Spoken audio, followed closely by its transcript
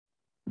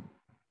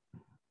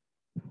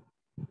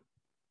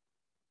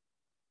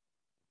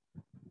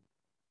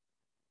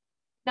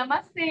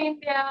Namaste,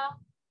 India.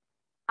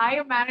 Hi,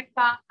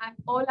 America, and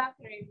hola,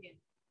 Caribbean.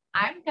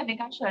 I'm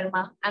Kanika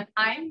Sharma, and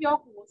I am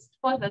your host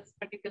for this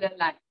particular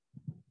live.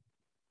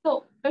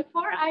 So,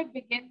 before I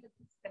begin with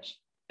this session,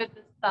 with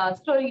this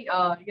story,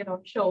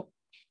 show,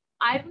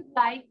 I would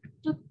like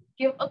to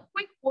give a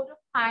quick vote of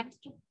thanks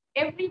to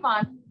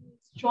everyone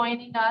who's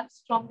joining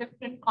us from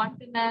different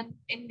continents: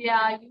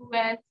 India,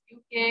 US,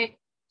 UK,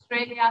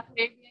 Australia,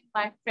 Caribbean,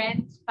 my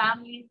friends,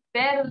 family,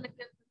 their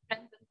relatives,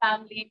 friends, and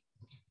family.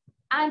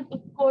 And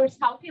of course,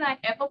 how can I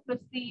ever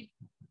proceed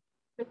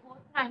before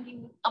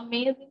thanking this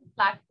amazing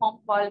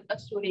platform called A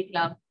Story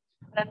Club,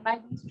 run by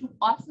these two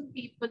awesome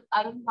people,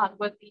 Arun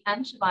Bhagwati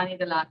and Shivani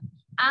Dalal,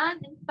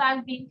 and in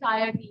fact, the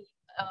entire team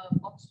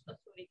of A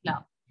Story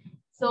Club.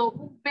 So,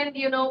 who've been,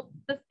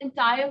 this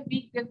entire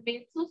week they've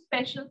made so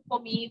special for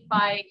me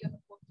by,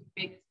 posting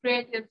various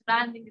creatives,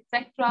 branding,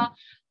 etc.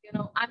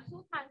 I'm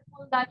so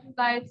thankful that you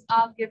guys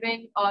are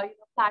giving,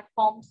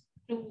 platforms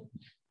to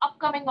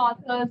upcoming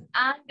authors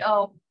and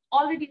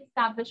already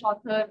established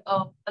author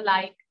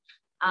alike.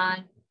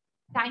 And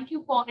thank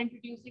you for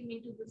introducing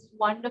me to this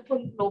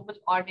wonderful global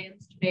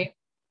audience today.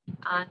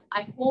 And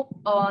I hope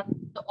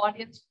the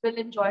audience will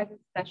enjoy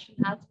this session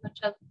as much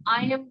as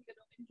I am,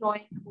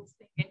 enjoying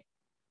hosting it.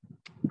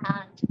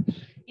 And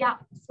yeah,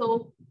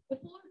 so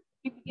before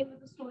we begin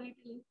with the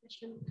storytelling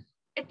session,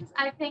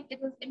 I think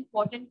it is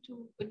important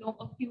to know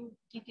a few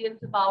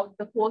details about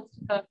the host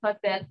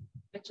herself,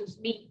 which is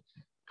me.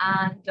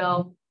 And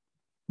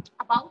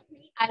about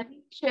me, I'll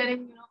be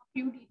sharing, a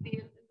few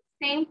details in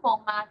the same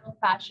format or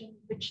fashion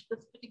which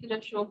this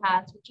particular show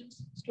has, which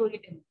is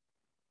storytelling.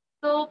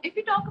 So if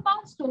we talk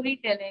about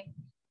storytelling,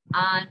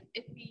 and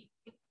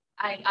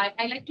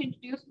I like to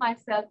introduce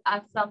myself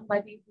as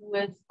somebody who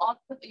is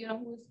author,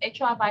 who is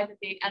HR by the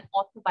day and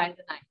author by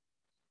the night.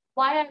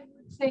 Why I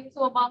would say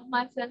so about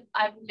myself,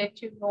 I will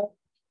let you know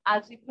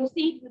as we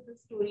proceed with the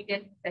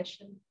storytelling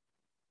session.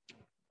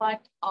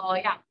 But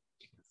yeah,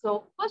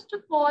 so first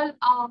of all,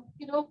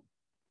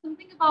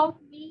 something about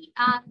me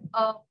and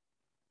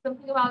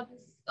something about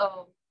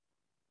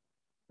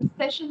this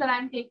session that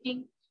I'm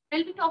taking,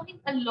 we'll be talking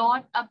a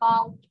lot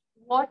about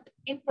what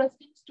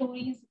interesting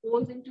stories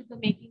goes into the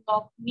making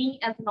of me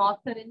as an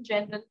author in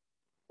general,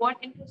 what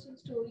interesting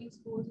stories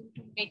goes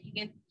into making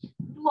it.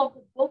 Two of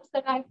the books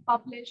that I've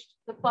published,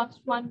 the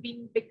first one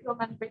being Bikram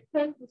and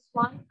Vikram. This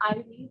one I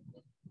released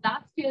it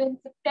last year in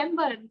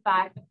September, in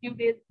fact, a few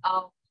days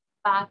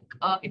back.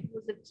 It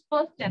was its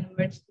first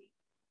anniversary.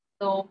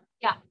 So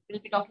yeah, we'll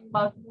be talking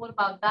about more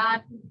about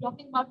that. We'll be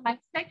talking about my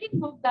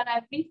second book that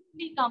I've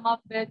recently come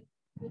up with,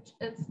 which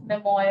is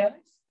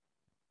Memoirs,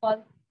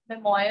 called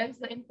Memoirs,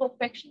 The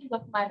Imperfections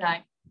of My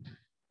Life.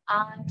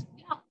 And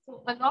yeah,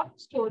 so a lot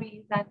of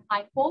stories, and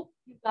I hope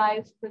you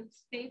guys will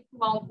stay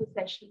throughout the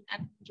session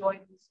and enjoy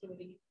the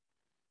stories.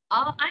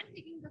 I'm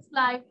taking this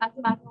live, as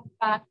a matter of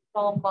fact,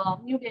 from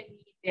New Delhi,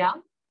 India,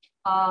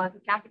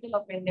 the capital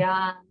of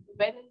India, and the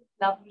weather is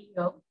lovely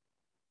here.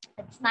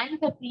 It's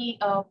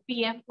 9:30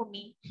 p.m. for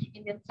me,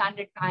 Indian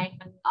Standard Time,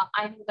 and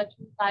I know that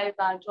you guys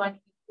are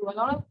joining me through a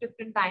lot of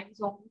different time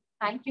zones.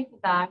 Thank you for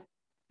that.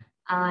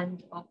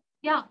 And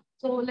yeah,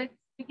 so let's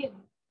begin.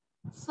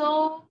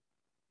 So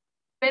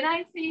when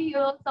I say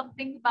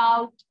something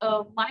about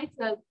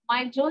myself,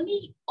 my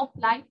journey of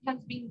life has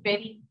been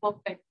very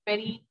imperfect,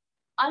 very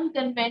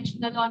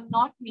unconventional or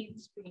not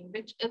mainstream,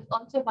 which is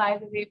also, by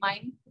the way, my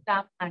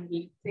Instagram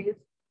handle. It says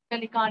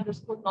Kalika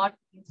underscore not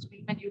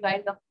mainstream, and you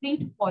guys are free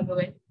to follow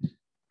it.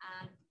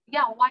 And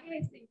yeah, why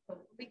I say so?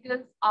 Because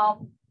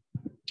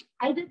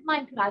I did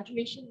my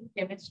graduation in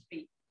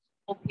chemistry.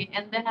 Okay,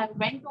 and then I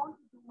went on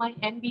to do my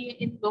MBA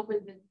in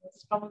global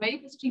business from a very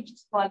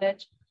prestigious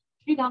college,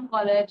 Sri Ram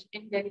College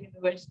in Delhi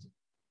University.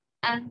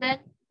 And then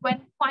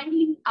when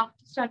finally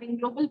after studying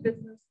global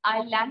business,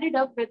 I landed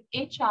up with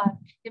HR,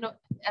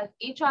 as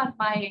HR,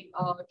 my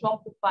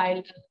job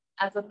profile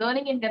as a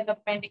learning and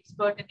development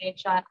expert in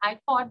HR. I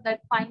thought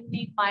that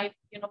finally my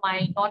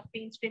not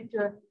mainstream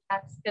journey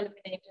has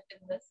culminated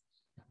in this,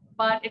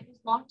 but it was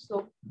not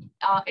so.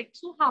 It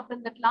so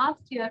happened that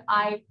last year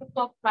I took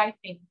up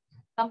writing,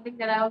 something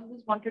that I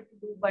always wanted to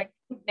do, but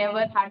could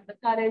never had the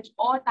courage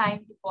or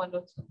time to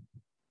follow. So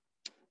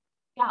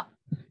yeah,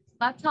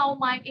 that's how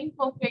my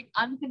imperfect,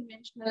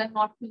 unconventional, and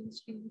not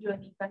mainstream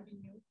journey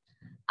continued.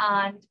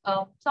 And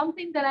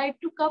something that I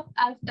took up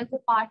as a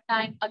part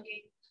time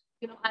again,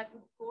 I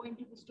would go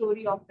into the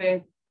story of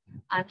it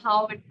and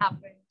how it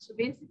happened. So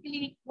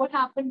basically, what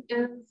happened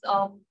is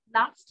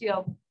last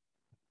year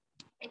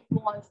it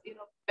was,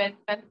 when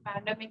the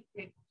pandemic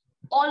hit,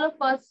 all of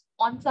us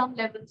on some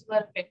levels were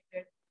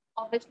affected.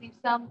 Obviously,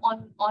 some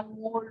on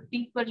more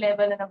deeper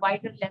level and a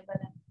wider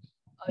level,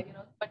 and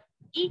but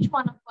each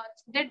one of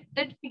us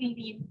did feel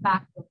the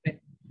impact of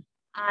it.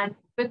 And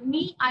with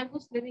me, I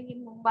was living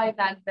in Mumbai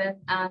back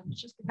then, and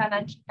which is the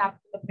financial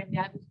capital of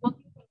India. I was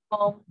working for a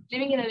firm,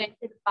 living in a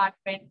rented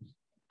apartment.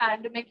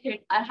 Pandemic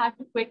hit. I had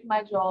to quit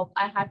my job.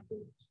 I had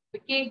to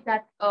vacate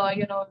that,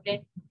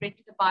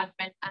 rented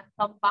apartment and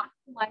come back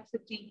to my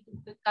city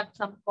to cut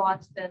some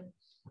costs and,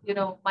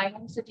 my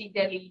home city,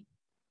 Delhi.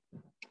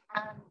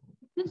 And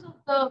because of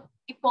the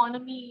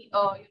economy,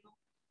 was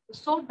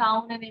so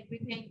down and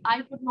everything,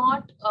 I could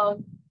not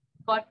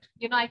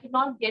I could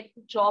not get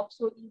the job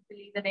so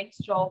easily, the next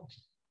job,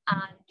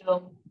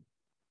 and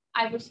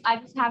I was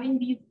having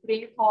these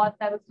great thoughts.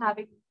 I was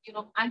having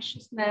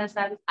anxiousness.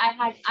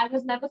 I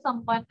was never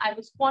someone. I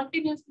was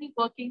continuously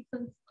working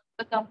since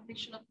the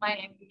completion of my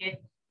MBA.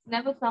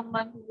 Never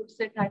someone who would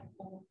sit at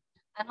home,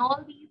 and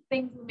all these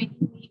things were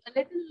making me a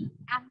little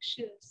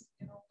anxious,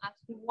 as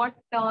to what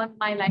turn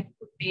my life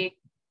could take.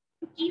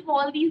 To keep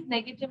all these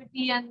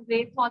negativity and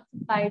great thoughts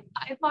aside,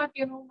 I thought,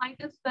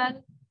 might as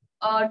well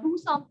do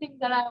something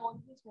that I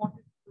always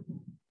wanted to do,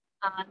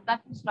 and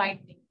that was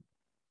writing.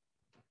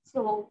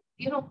 So,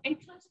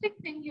 interesting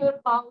thing here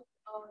about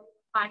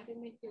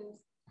pandemic is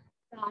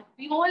that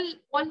we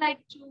all like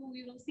to,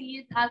 see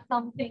it as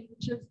something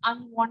which is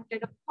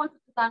unwanted. Of course,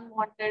 it is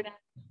unwanted, and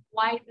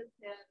why it is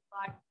there.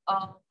 But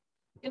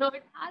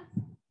it has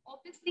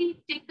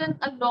obviously taken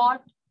a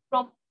lot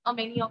from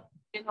many of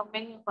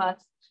us.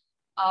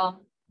 Um,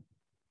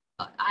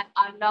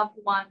 our loved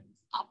ones,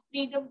 our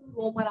freedom to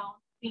roam around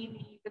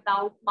freely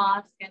without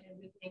mask and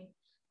everything,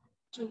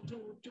 to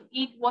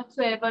eat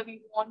whatsoever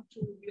we want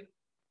to,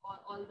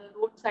 all the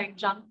roadside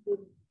junk food,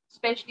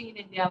 especially in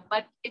India.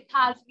 But we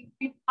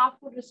have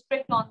to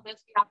restrict on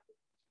this. We have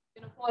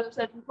to, follow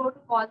certain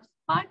protocols.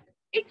 But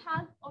it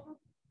has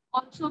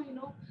also,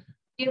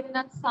 given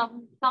us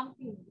some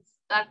things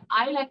that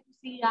I like to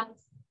see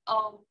as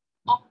um,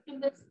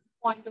 optimist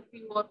point of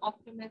view, or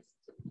optimist,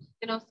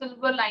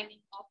 silver lining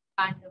of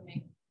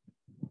pandemic.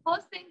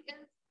 First thing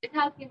is, it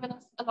has given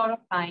us a lot of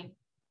time.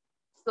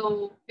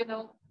 So,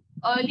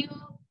 earlier,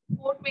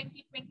 before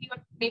 2020 or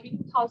maybe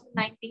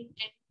 2019,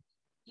 and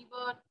we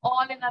were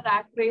all in a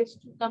rat race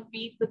to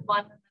compete with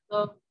one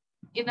another,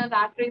 in a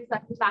rat race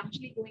that was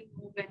actually going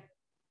nowhere,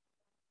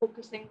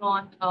 focusing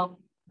on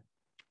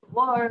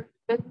work,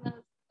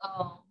 business,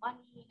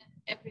 money, and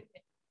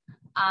everything,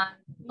 and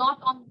not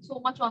on so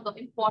much on the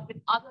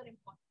other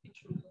important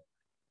issues.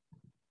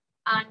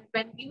 And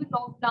when we were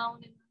locked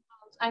down in the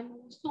house, I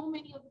knew so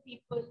many of the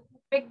people who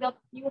picked up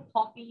new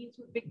hobbies,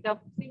 who picked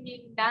up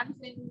singing,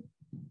 dancing,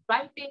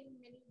 writing.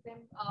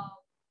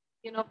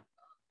 Many of them,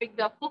 picked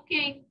up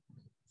cooking.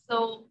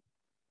 So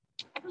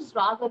it was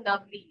rather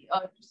lovely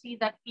to see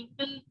that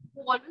people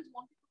who always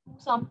wanted to do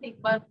something,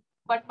 but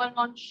were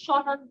on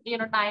short on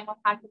time, or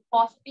had the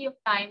paucity of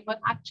time, were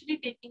actually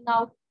taking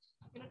out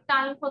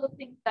time for the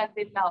things that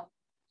they love.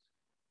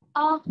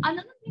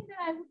 Another thing that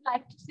I would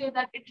like to say,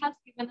 that it has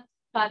given us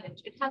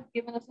courage. It has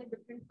given us a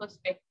different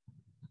perspective.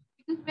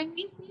 Because when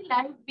we see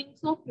life being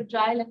so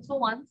fragile and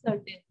so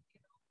uncertain,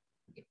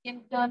 it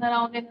can turn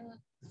around in a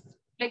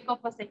flick of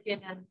a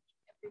second and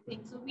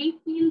everything. So we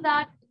feel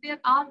that there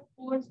are, of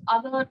course,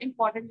 other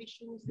important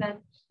issues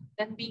than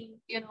being,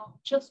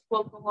 just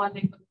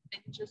workaholic, or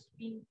than just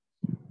being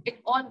it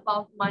all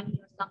about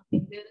money or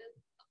something. There is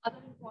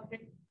other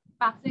important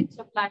facets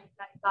of life,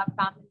 like our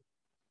family,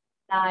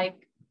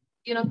 like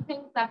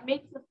things that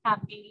makes us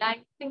happy,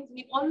 like things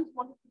we always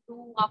wanted to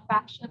do, our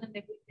passion and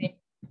everything.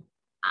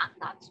 And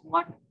that's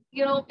what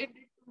it did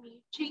to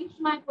me, changed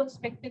my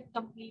perspective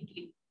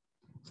completely.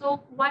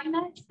 So while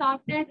I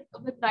started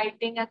with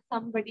writing as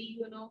somebody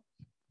who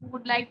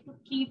would like to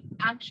keep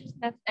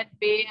anxiousness at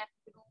bay,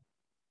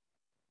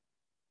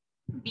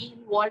 and be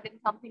involved in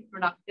something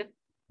productive,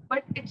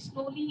 but it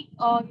slowly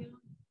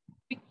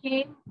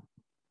became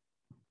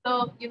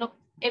the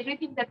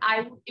everything that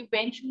I would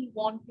eventually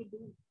want to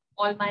do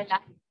all my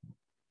life.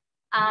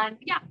 And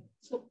yeah,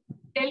 so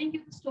telling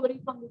you the story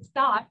from the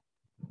start.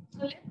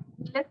 So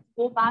let's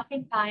go back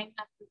in time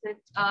and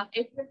visit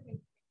April 20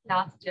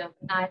 last year,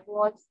 when I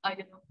was, I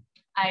didn't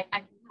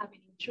have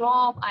any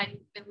job.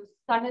 There was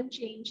sudden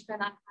change.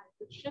 Then I had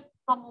to shift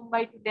from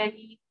Mumbai to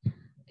Delhi.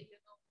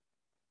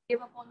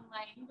 Give up on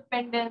my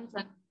independence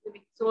and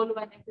living solo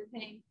and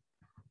everything.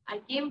 I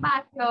came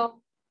back here.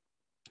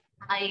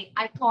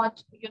 I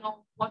thought,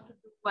 what to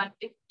do, and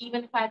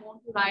even if I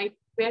want to write,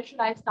 where should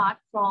I start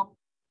from?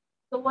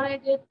 So what I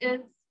did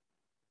is,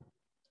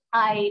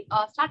 I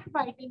started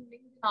writing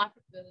LinkedIn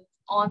articles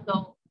on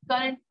the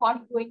current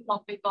ongoing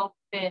topic of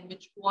then,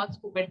 which was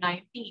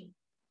COVID-19,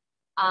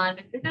 and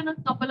I've written a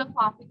couple of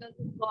articles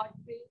and got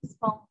praise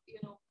from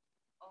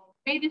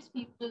various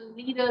people,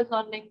 leaders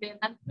on LinkedIn,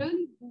 and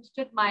really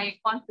boosted my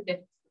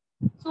confidence.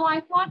 So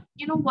I thought,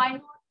 why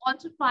not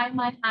also try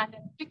my hand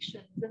at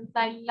fiction, since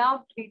I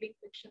loved reading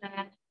fiction, and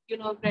I,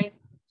 read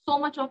so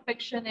much of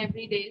fiction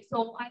every day.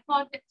 So I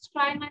thought, let's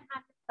try my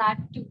hand at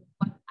that too.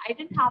 But I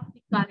didn't have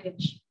the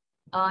courage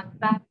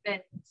back then.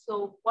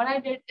 So what I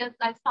did is,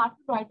 I started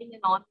writing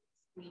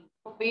anonymously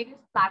for various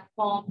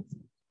platforms,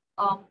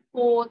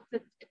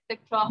 courses,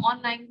 etc.,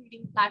 online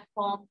reading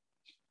platforms.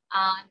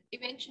 And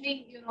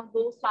eventually,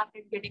 those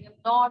started getting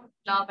a lot of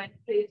love and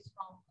praise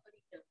from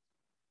readers.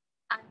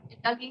 And it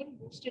again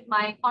boosted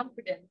my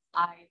confidence.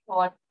 I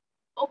thought,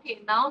 okay,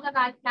 now that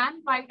I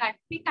can write, I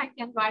think I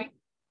can write.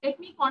 Let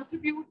me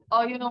contribute,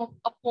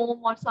 a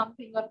poem or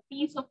something, or a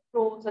piece of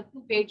prose, a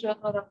two-pager,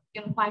 or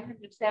a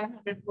 500,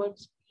 700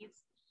 words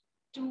piece.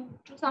 to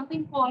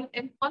something called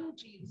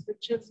anthologies,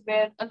 which is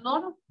where a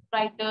lot of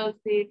writers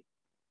they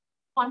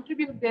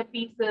contribute their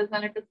pieces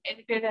and it is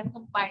edited and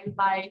compiled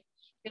by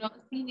a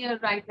senior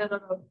writer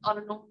or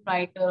a known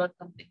writer or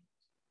something.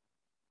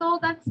 So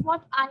that's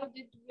what I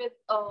did with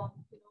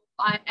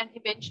and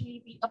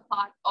eventually be a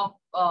part of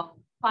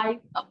five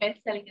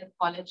best-selling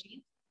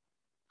anthologies.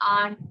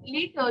 And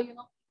later, it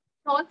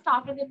all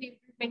started in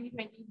April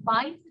 2020.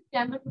 By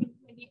September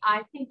 2020,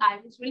 I think I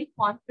was really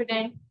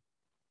confident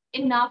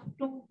enough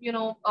to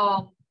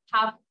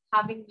have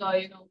having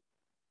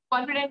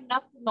confident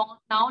enough to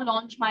now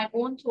launch my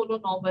own solo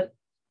novel,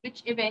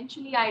 which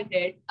eventually I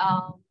did.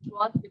 It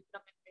was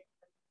Vikram and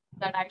Vikram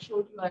that I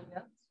showed you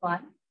earlier. This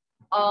one,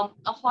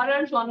 a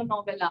horror genre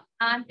novella,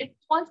 and it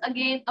was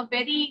again a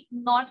very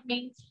not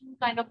mainstream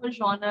kind of a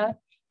genre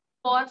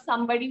for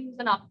somebody who's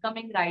an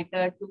upcoming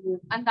writer to,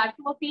 and that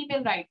to a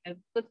female writer.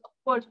 Because of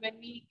course, when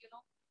we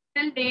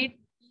till date,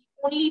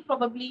 only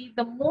probably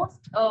the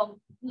most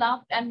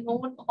loved and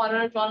known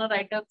horror genre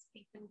writer is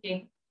Stephen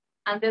King,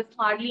 and there's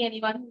hardly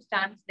anyone who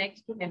stands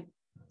next to him.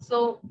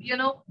 So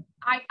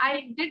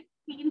I did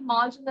feel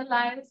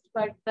marginalized,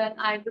 but then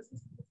this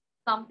is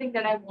something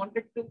that I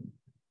wanted to.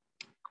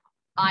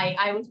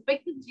 I was a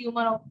big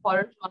consumer of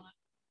horror genre,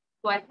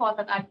 so I thought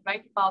that I'd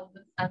write about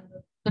this, and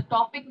the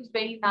topic was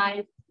very nice.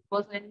 It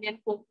was an Indian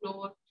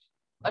folklore,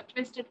 a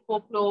twisted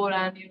folklore,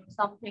 and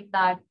something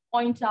that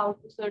points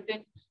out to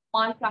certain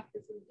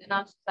malpractices in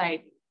our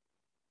society.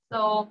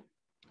 So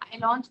I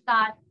launched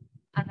that,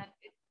 and then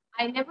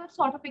I never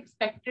sort of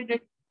expected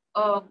it,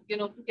 to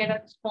get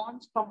a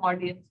response from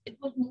audience. It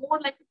was more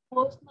like a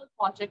personal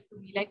project to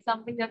me, like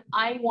something that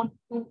I want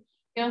to,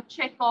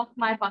 check off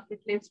my bucket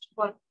list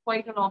for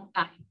quite a long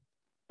time.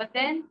 But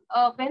then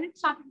when it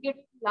started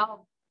getting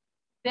love,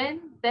 then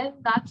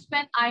that's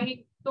when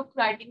I took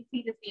writing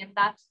seriously, and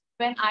that's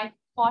when I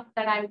thought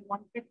that I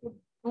wanted to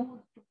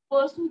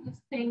pursue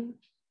this thing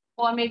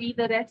for maybe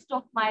the rest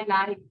of my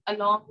life,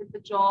 along with the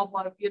job,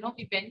 or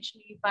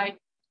eventually if I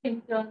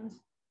think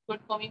turns good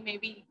for me,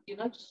 maybe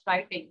just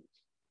writing.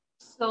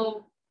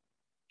 So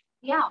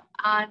yeah,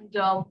 and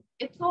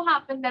it so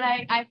happened that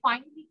I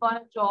finally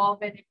got a job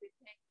and everything,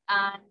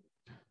 and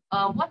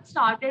what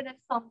started as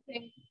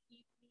something to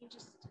keep me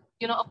just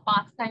a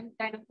pastime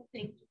kind of a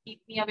thing to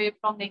keep me away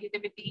from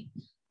negativity,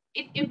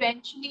 it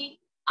eventually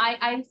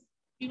I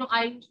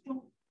used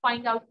to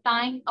find out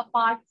time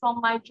apart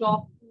from my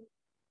job to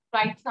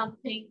write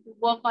something, to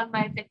work on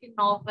my second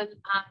novel,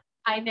 and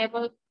I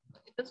never.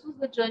 This was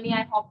the journey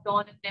I hopped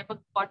on and never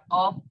got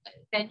off.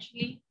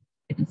 Essentially,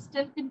 it is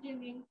still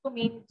continuing for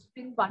me. It's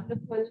been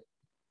wonderful,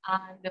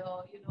 and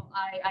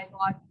I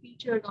got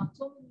featured on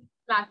so many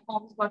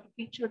platforms. Got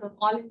featured on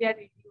All India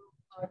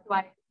Radio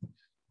twice.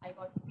 I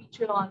got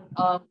featured on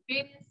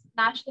various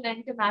national and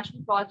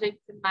international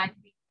projects in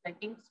magazines like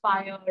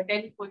Inspire,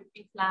 Delhi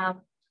Poetry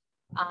Slam,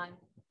 and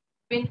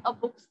been a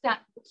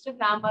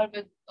bookstagrammer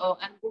with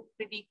and book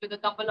critic with a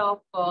couple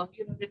of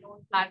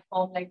renowned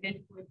platforms like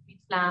Delhi Poetry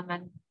Slam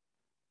and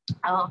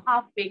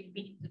Half Baked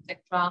Beans,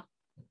 etc.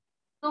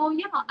 So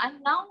yeah,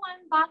 and now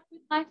I'm back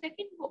with my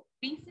second book.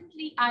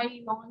 Recently,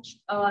 I launched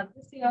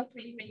this year,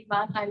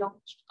 2021. I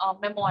launched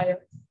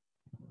Memoirs.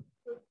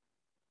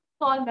 It's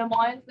called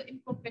Memoirs: The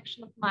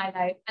Imperfection of My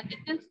Life, and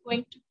it is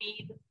going to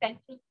be the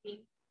central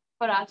theme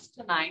for us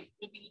tonight.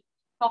 We'll be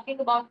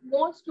talking about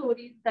more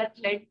stories that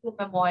led to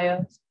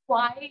memoirs.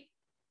 Why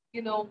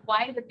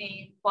the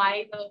name,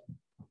 why the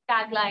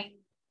tagline,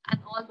 and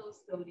all those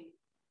stories.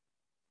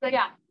 So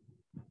yeah,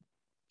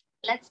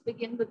 let's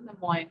begin with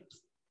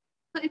memoirs.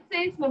 So it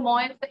says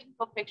memoirs, the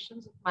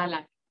imperfections of my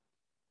life.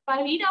 If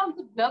I read out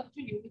the blurb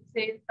to you, it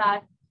says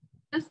that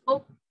this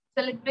book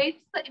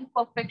celebrates the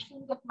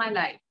imperfections of my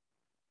life.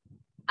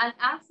 And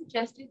as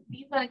suggested,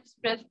 these are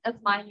expressed as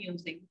my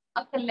musings,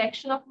 a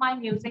collection of my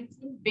musings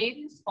in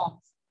various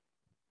forms.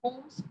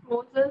 Poems,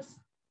 proses,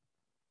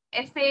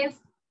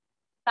 essays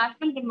that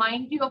will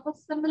remind you of a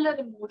similar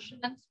emotion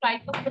and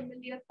strike a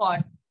familiar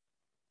chord.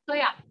 So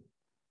yeah,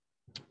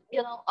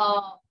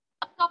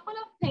 a couple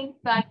of things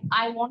that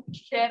I want to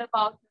share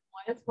about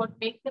memoirs, what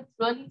makes it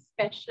really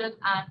special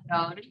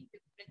and really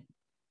different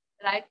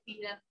that I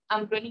feel and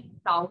I'm really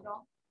proud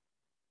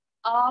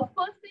of.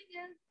 First thing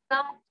is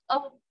that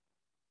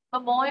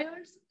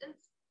memoirs is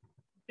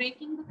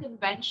breaking the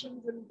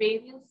conventions in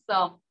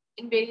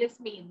various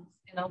means.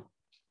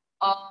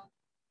 Uh,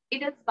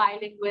 it is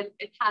bilingual.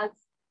 It has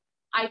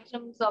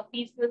items or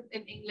pieces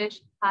in English.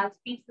 It has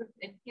pieces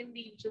in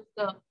Hindi, which is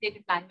the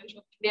native language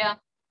of India.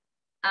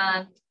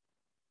 And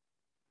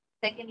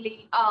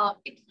secondly,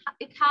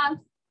 it has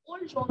all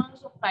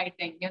genres of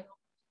writing.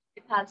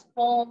 It has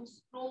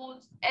poems,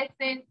 prose,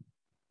 essays.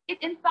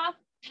 It in fact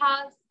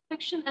has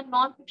fiction and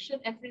non-fiction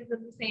essays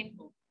in the same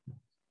book.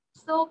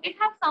 So it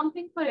has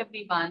something for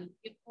everyone.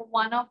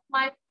 One of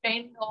my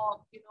friend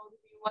or the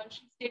viewer,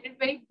 she stated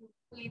very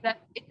beautifully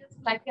that it is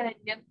like an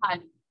Indian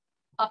thali,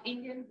 an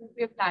Indian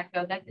buffet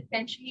platter that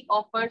essentially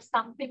offers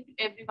something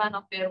to everyone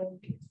of their own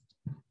taste.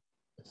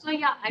 So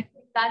yeah, I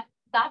think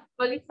that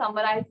really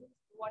summarizes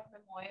what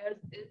memoirs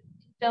is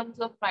in terms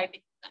of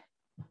writing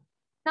style.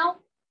 Now,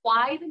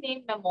 why the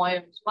name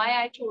memoirs?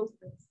 Why I chose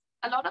this?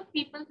 A lot of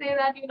people say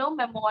that,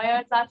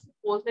 memoirs are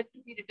supposed to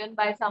be written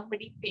by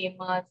somebody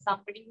famous,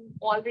 somebody who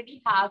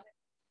already have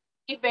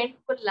an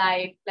eventful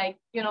life, like,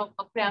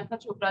 a Priyanka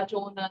Chopra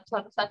Jonas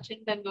or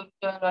Sachin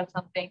Tendulkar or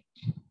something.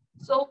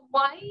 So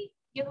why,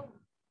 you know,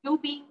 you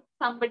being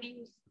somebody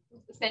who's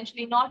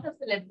essentially not a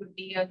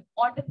celebrity, an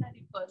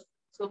ordinary person,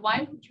 so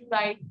why would you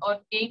write or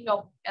name your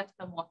book as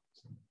memoirs?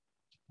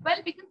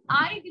 Well, because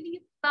I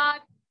believe that,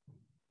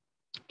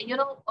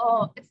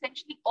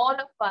 essentially all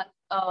of us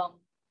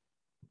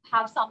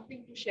have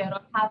something to share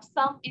or have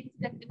some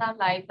incident in our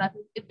life that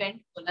is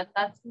eventful and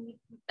that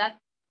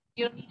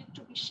needed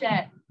to be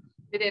shared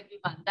with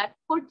everyone. That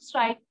could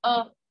strike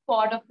a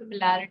chord of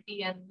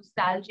familiarity and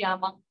nostalgia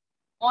among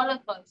all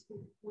of us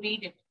who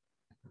read it.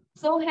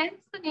 So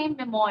hence the name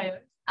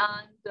memoirs.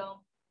 And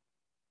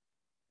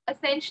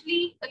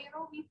essentially,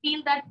 we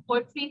feel that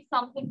poetry is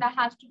something that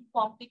has to be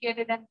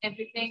complicated and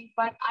everything,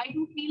 but I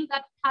do feel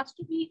that it has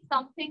to be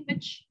something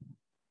which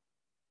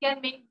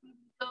can make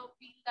people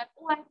feel that,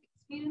 oh, I've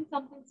experienced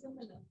something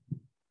similar.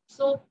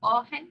 So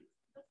hence,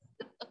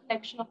 this is a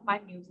collection of my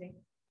music.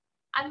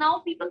 And now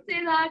people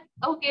say that,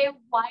 okay,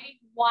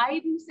 why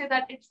do you say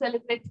that it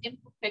celebrates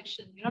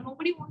imperfection?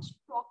 Nobody wants to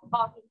talk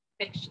about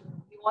imperfection.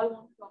 We all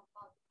want to talk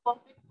about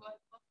perfect world,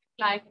 perfect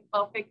life, and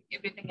perfect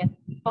everything, and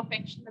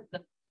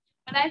perfectionism.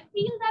 And I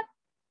feel that,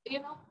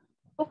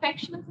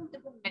 perfectionism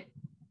is a myth.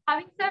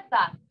 Having said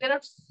that, there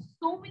are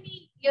so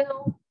many,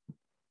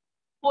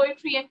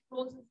 poetry and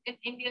prose in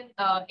Indian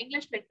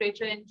English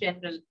literature in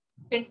general,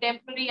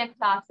 contemporary and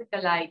classic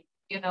alike,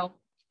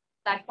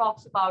 that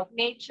talks about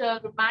nature,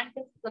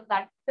 romanticism,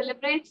 that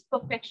celebrates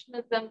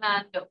perfectionism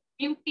and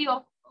beauty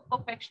of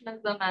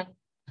perfectionism and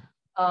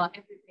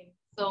everything.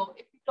 So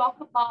if you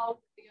talk about,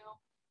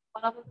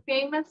 one of the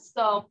famous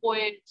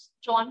poets,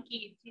 John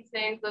Keats, he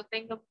says the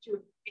thing of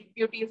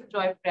beauty is a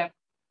joy forever.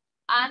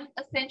 And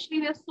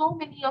essentially, there are so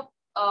many of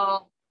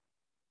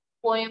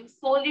poems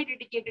solely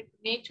dedicated to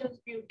nature's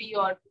beauty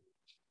or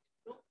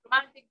to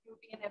romantic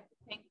beauty and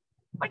everything.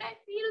 But I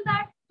feel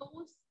that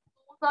those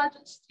are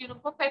just,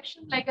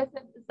 perfection, like I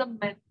said, is a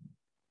myth.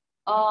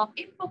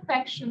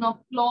 Imperfection or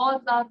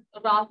flaws are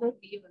rather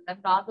real and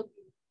rather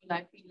beautiful,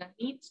 I feel, and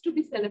needs to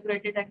be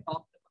celebrated and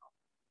talked about.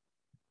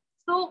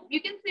 So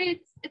you can say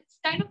it's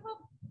kind of a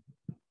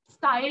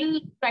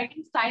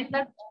writing style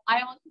that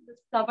I also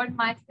discovered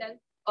myself,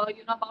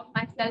 about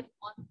myself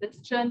on this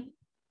journey.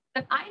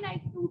 That I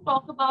like to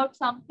talk about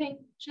something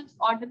which is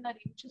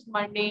ordinary, which is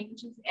mundane,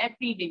 which is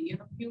everyday,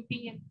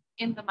 beauty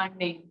in the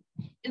mundane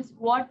is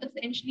what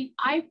essentially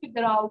I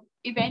figure out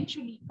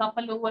eventually,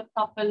 couple over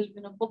couple,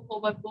 book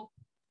over book,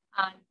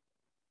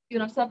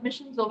 and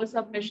submissions over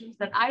submissions,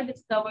 that I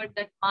discovered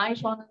that my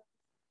genre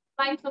is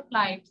slice of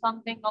life,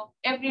 something of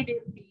everyday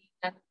routine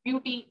and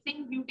beauty,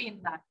 seeing beauty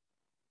in that.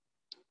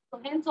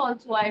 So hence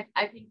also I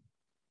think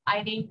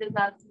I named this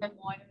as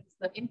memoirs,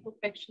 the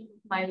imperfections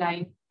of my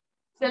life,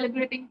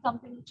 celebrating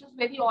something which is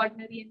very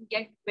ordinary and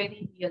yet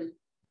very real.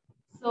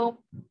 So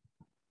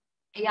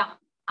yeah,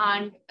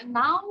 and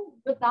now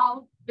with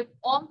all the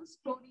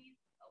stories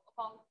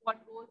about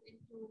what goes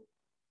into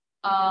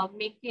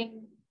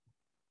making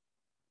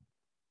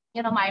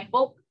my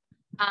book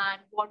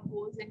and what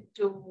goes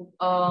into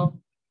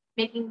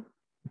making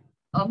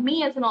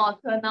me as an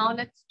author. Now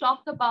let's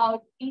talk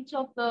about each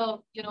of the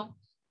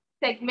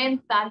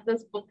segments that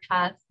this book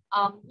has.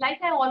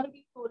 Like I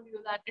already told you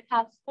that it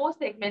has 4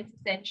 segments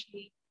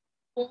essentially: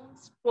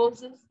 poems,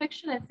 proses,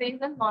 fiction essays,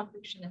 and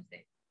non-fiction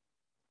essays.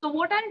 So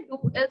what I'll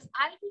do is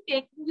I'll be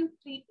taking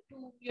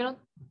you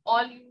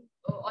all of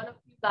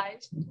you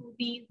guys through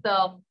these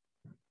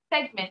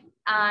segments,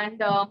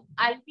 and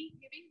I'll be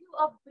giving you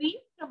a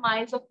brief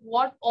premise of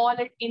what all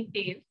it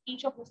entails,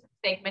 each of the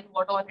segment,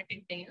 what all it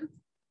entails,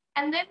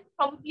 and then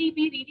probably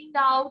be reading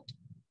out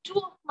 2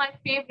 of my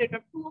favorite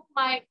or 2 of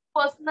my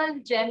personal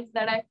gems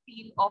that I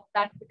feel of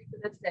that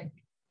particular segment.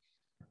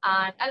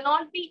 And I'll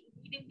not be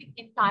reading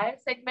the entire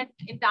segment,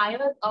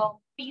 entire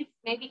piece,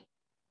 maybe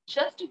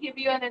just to give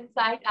you an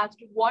insight as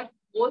to what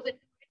goes into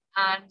it,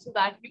 and so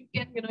that you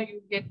can,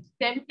 you get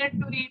tempted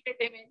to read it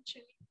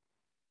eventually.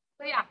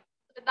 So yeah,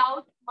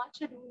 without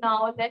much ado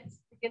now, let's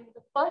begin with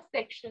the first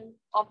section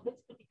of this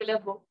particular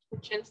book,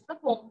 which is the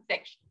poem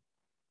section.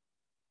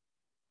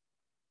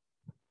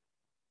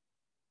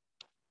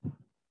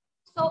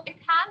 So it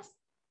has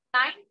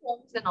 9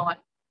 poems in all.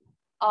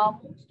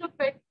 Most of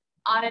it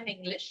are in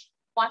English.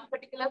 One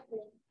particular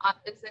poem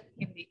is in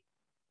Hindi.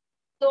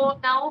 So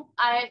now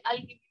I'll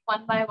give you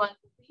one by one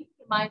the brief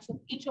premise of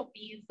each of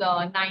these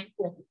 9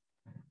 poems.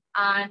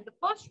 And the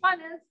first one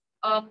is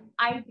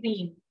I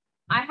Dream.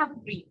 I Have a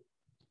Dream.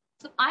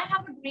 So I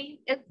Have a Dream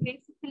is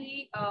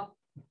basically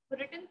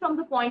written from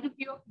the point of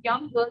view of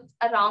young girls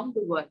around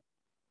the world.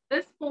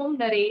 This poem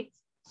narrates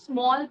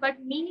small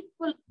but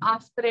meaningful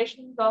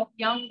aspirations of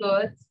young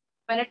girls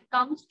when it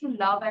comes to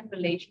love and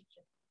relationships.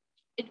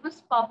 It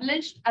was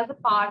published as a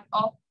part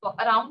of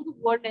Around the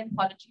World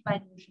anthology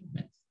by Notion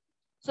Press.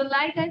 So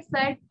like I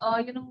said,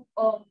 an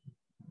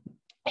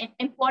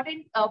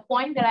important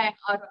point that I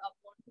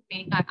want to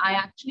make. I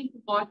actually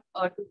forgot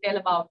to tell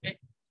about it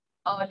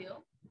earlier.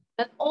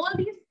 That all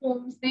these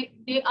poems,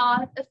 they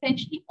are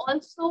essentially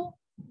also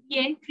the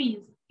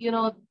entries.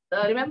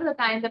 Remember the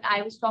time that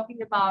I was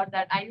talking about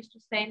that I used to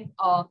send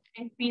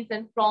entries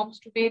and prompts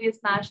to various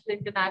national,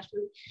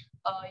 international,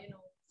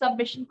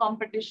 submission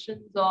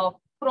competitions or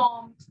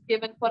prompts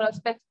given for a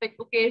specific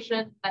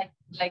occasion,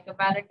 like a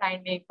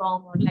Valentine Day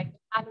prompt or like a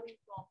Halloween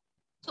prompt.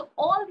 So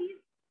all these,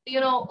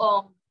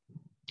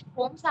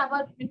 poems have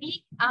a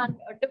unique and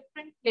a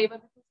different flavor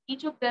because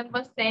each of them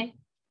was sent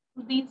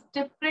to these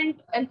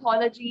different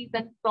anthologies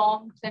and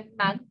prompts and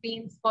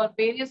magazines for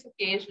various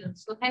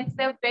occasions. So hence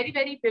they're very,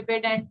 very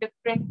vivid and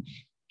different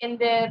in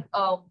their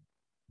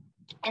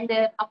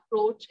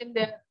approach, in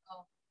their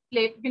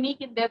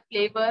unique in their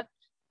flavor,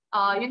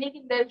 unique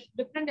in their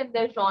different in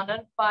their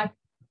genre, but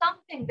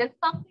there's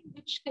something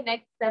which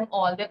connects them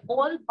all. They're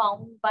all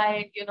bound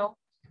by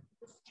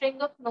the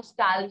string of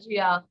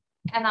nostalgia,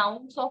 an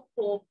ounce of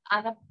hope,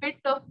 and a bit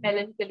of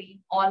melancholy in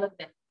all of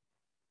them.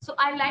 So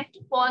I like to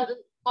call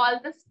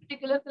this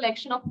particular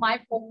collection of my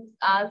poems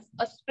as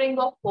a spring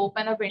of hope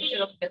and a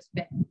winter of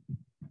despair.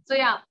 So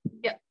yeah,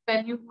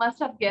 well, you must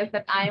have guessed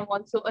that I am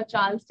also a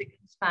Charles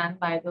Dickens fan,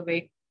 by the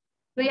way.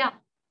 So yeah,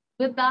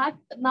 with that,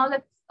 now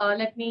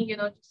let me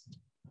just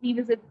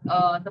revisit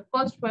the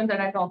first poem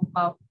that I talked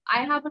about.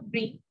 I Have a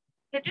Dream,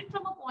 written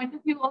from a point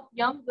of view of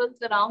young girls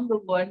around the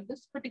world.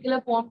 This particular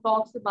poem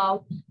talks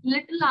about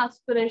little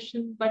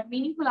aspiration but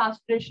meaningful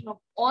aspiration of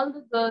all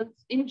the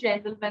girls in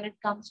general when it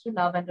comes to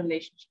love and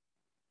relationship.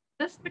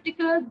 This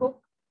particular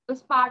book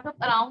was part of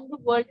Around the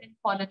World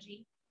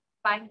Anthology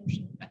by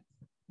Notion Press.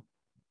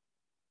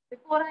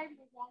 Before I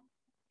move on to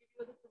give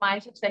you the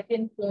premise of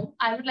second poem,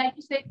 I would like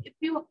to say if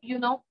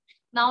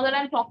now that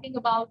I'm talking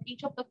about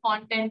each of the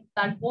content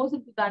that goes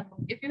into that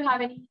book, if you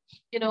have any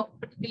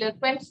particular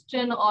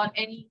question or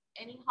any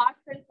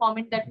heartfelt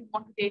comment that you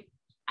want to take,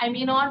 I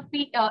may not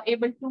be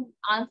able to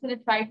answer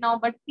it right now,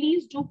 but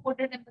please do put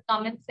it in the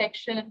comment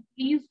section and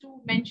please do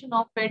mention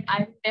of it. I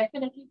will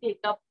definitely take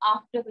up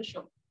after the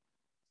show.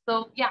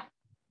 So yeah.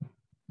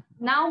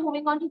 Now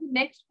moving on to the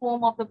next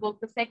poem of the book.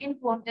 The second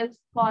poem is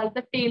called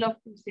The Tale of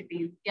Two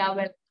Cities. Yeah,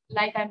 well,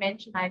 like I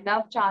mentioned, I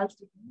love Charles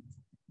Dickens.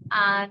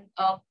 And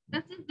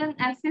this is an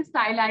essay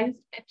stylized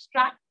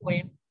abstract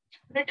poem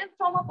written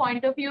from a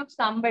point of view of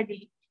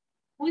somebody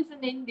who is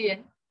an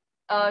Indian,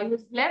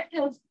 who's left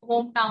his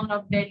hometown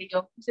of Delhi,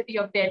 of the city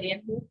of Delhi,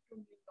 and moved to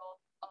New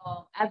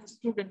York as a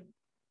student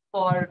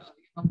for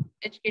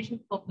education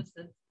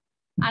purposes.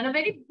 And a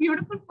very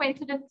beautiful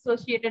coincidence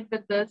associated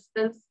with this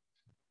is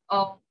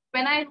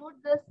when I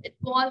wrote this, it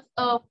was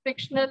a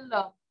fictional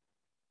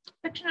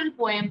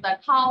poem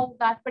that how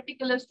that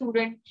particular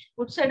student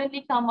would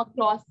suddenly come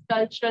across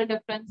cultural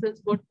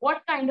differences,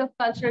 what kind of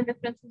cultural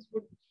differences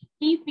would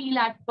he feel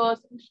at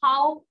first, and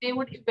how they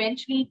would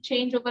eventually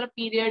change over a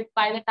period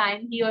by the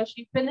time he or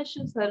she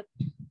finishes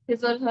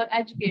his or her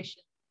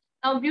education.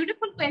 Now,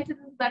 beautiful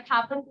coincidence that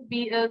happened to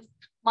be is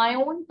my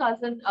own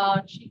cousin.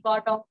 She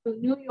got off to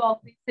New York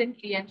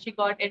recently, and she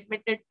got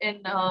admitted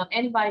in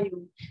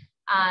NYU.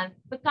 And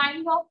the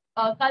kind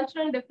of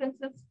cultural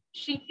differences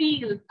she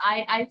feels,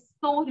 I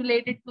so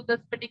related to this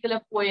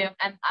particular poem,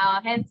 and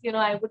hence,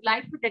 I would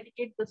like to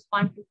dedicate this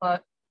one to her.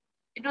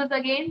 It was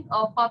again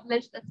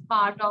published as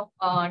part of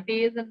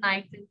Days and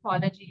Nights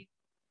Anthology,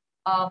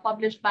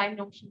 published by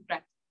Notion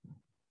Press.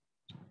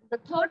 The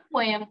third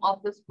poem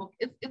of this book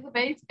is a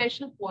very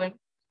special poem.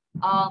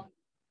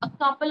 A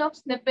couple of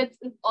snippets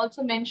is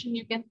also mentioned.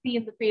 You can see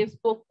in the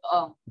Facebook,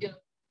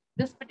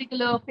 this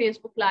particular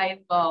Facebook Live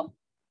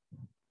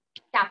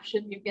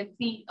caption, you can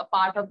see a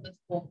part of this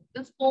poem.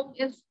 This poem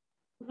is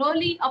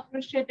really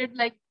appreciated,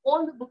 like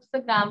all the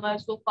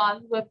bookstagrammers so far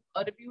who have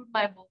reviewed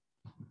my book,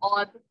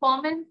 or the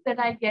comments that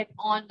I get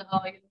on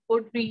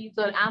Goodreads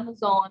or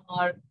Amazon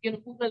or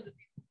Google reviews.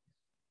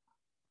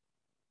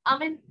 I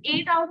mean,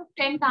 8 out of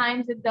 10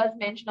 times it does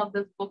mention of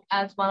this book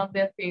as one of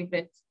their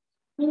favorites.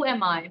 Who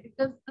am I?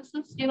 Because this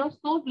is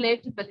so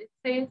relatable. It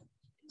says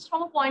it's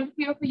from a point of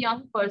view of a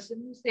young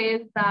person who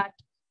says that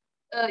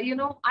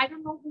I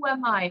don't know who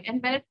am I.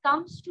 And when it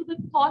comes to the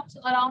thoughts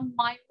around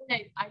my own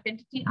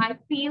identity, I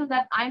feel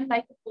that I'm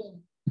like a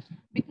poem.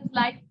 Because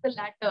like the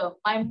latter,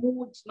 my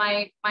moods,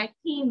 my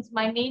themes,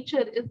 my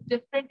nature is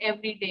different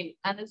every day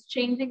and is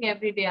changing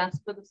every day as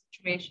per the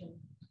situation.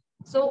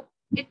 So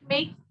it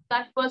makes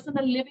that person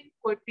a living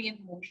poetry in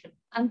motion.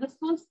 And this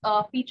was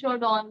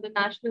featured on the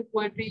National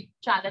Poetry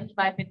Challenge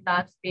by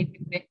Bindas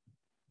Baby,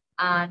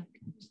 and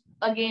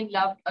again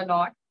loved a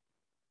lot.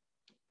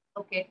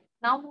 Okay.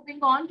 Now moving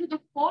on to the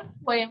fourth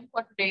poem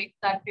for today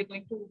that we're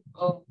going to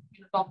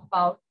talk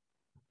about.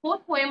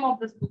 Fourth poem of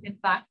this book, in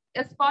fact,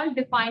 is called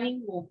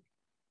Defining Hope.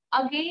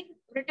 Again,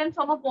 written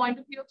from a point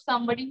of view of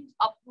somebody who's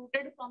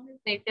uprooted from his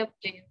native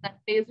place and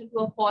placed into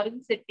a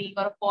foreign city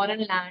or a foreign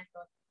land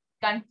or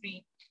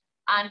country,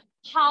 and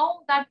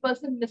how that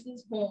person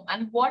misses home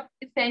and what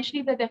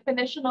essentially the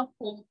definition of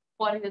home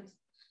for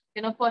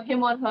for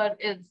him or her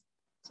is.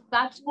 So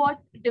that's what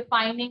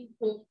Defining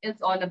Home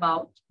is all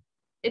about.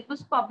 It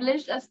was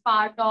published as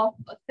part of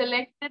a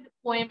selected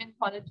poem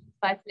anthologies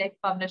by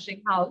Select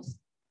Publishing House.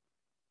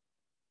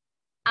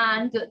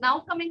 And now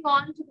coming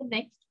on to the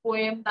next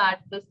poem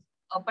that this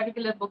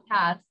particular book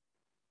has.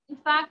 In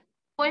fact,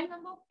 poem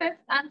number 5th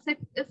and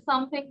 6th is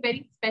something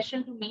very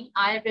special to me.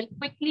 I will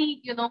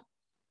quickly,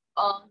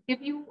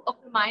 give you a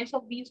premise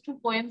of these two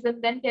poems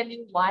and then tell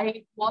you why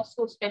it was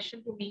so special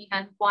to me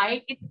and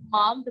why it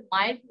marked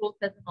my growth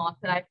as an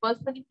author. I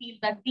personally feel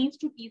that these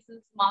two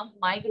pieces marked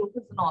my growth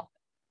as an author.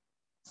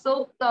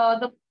 So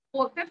the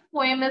fifth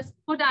poem is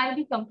Could I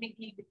Be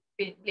Completely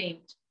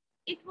Blamed?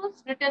 It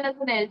was written as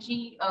an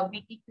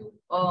LGBTQ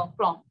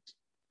prompt.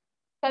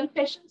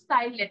 Confession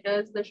style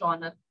letters, the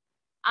genre.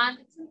 And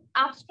it's an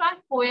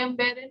abstract poem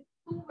wherein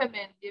two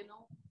women,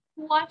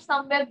 who are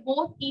somewhere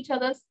both each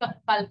other's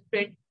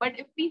culprit. But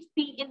if we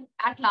see in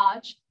at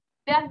large,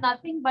 they are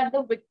nothing but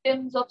the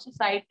victims of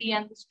society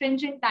and the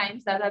stringent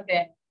times that are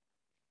there.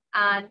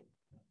 And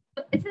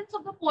the essence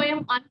of the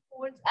poem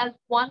unfolds as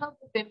one of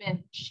the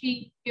women.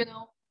 She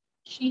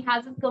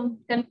has a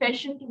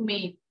confession to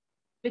make,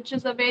 which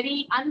is a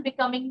very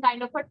unbecoming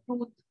kind of a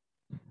truth.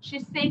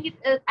 She's saying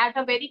it at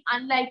a very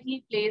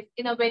unlikely place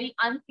in a very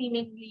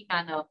unseemingly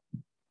manner.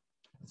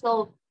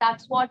 So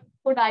that's what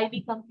Could I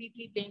Be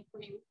Completely Blamed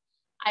for You.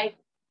 I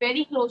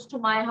very close to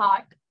my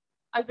heart.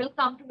 I will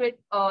come to it,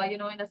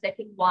 in a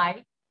second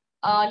why.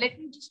 Let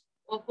me just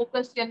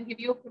focus and give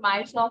you a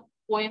premise of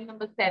poem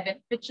number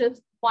 7, which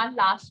is One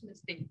Last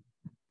Mistake.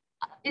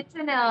 It's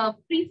in a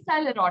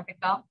freestyle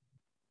erotica,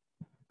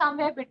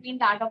 somewhere between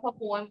that of a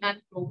poem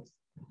and prose,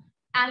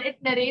 and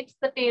it narrates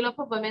the tale of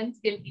a woman's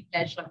guilty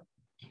pleasure.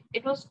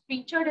 It was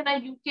featured in a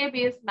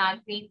UK-based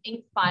magazine,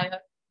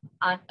 Inspire,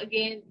 and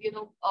again,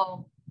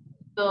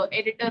 the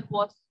editor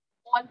was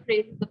all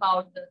praises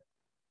about this.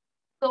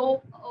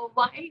 So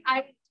why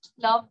I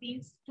love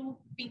these two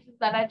pieces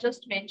that I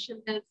just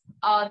mentioned is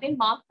they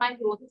mark my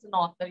growth as an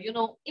author.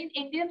 In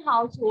Indian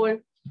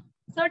household,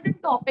 certain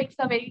topics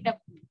are very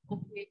taboo.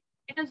 Okay,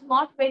 it is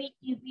not very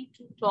easy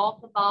to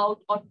talk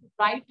about or to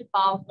write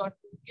about or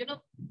to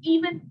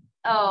even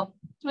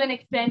to an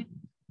extent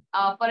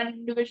for an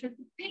individual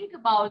to think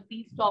about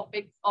these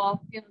topics of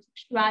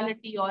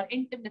sexuality or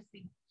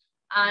intimacy.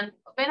 And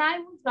when I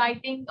was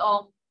writing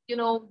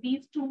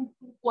these two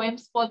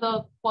poems for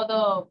the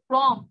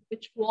prompt,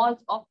 which was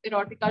of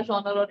erotica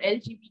genre or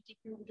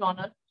LGBTQ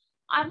genre,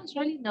 I was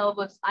really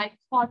nervous. I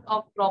thought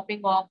of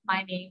dropping off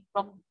my name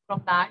from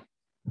that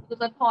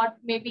because I thought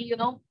maybe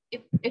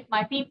if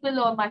my people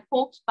or my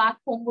folks back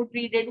home would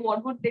read it,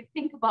 what would they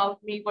think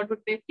about me? What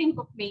would they think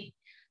of me?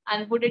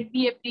 And would it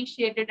be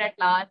appreciated at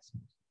large?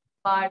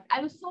 But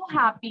I was so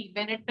happy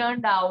when it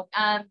turned out,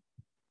 and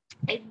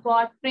it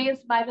got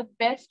praised by the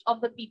best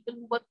of the people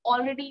who were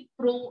already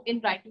pro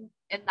in writing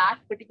in that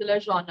particular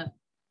genre.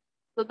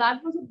 So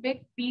that was a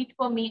big feat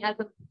for me as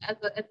a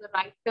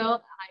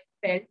writer. I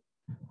felt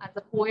as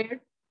a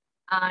poet,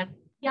 and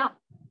yeah.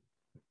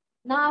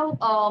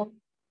 Now,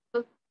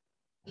 the,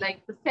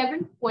 the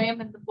seventh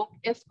poem in the book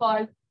is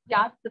called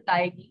Yaad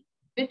Satayegi,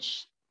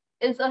 which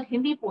is a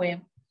Hindi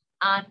poem,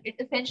 and it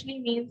essentially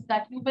means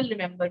that you will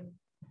remember me.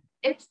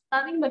 It's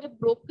nothing but a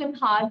broken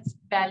heart's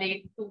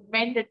ballad to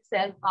mend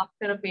itself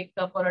after a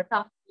breakup or a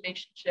tough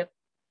relationship.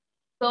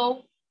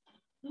 So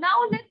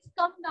now let's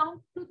come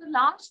down to the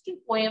last two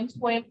poems,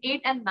 poem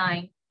 8 and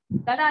 9,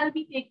 that I'll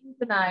be taking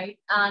tonight,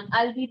 and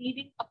I'll be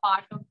reading a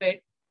part of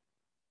it.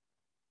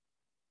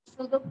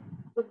 So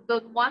the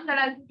one that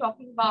I'll be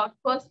talking about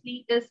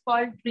firstly is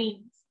called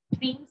Dreams.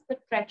 Dreams, the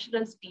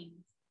treacherous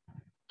dreams.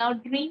 Now,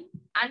 dream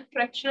and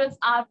treacherous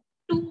are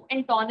two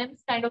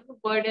antonyms kind of a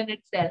word in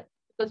itself,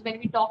 because when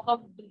we talk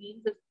of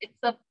dreams,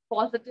 it's a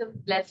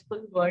positive,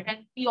 blissful word, and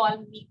we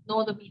all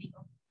know the meaning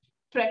of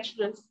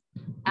treacherous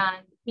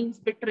and means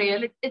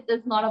betrayal. It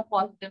is not a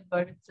positive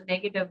word; it's a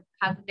negative,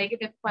 has a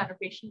negative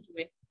connotation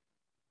to it.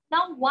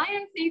 Now, why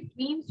I say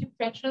dreams to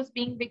treacherous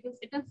being, because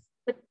it is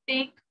the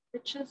take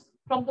which is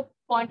from the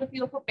point of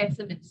view of a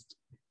pessimist.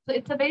 So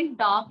it's a very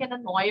dark and a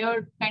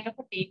noir kind of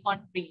a take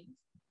on dreams.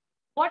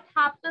 What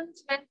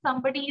happens when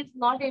somebody is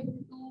not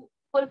able to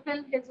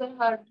fulfill his or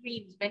her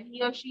dreams, when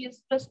he or she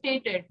is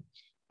frustrated,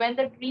 when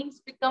the dreams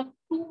become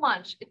too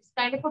much? It's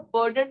kind of a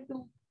burden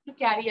to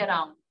carry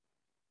around.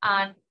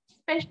 And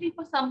especially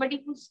for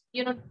somebody who's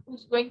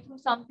going through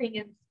something,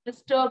 is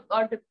disturbed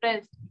or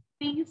depressed,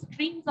 these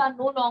dreams are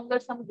no longer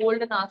some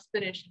golden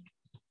aspiration,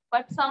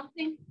 but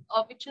something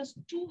which is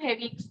too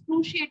heavy,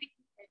 excruciating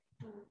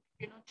to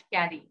to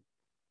carry.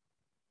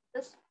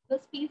 This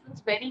piece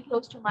is very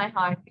close to my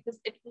heart because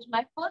it was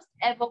my first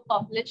ever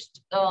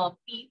published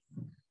piece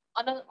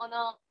on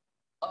a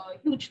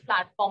huge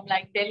platform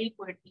like Delhi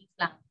Poetry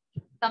Slam,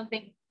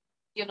 something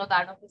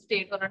that of a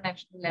state or a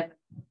national level.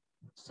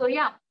 So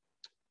yeah,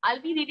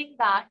 I'll be reading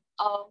that.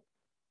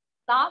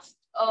 Last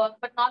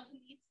but not the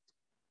least,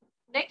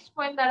 next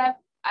poem that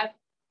I've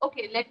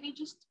okay, let me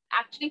just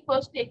actually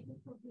first take you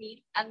through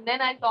me, and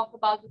then I'll talk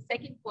about the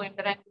second poem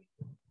that I'm going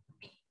to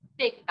be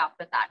taking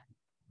after that.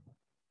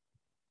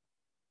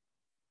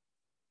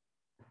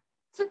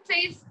 So it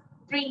says,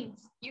 Dreams,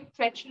 you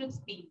treacherous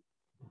being.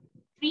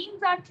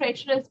 Dreams are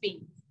treacherous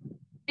beings.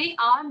 They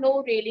are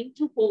no railing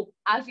to hope,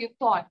 as you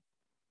thought,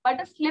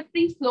 but a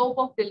slippery slope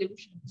of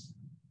delusions.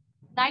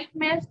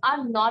 Nightmares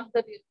are not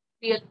the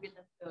real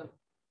villain here.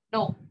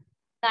 No,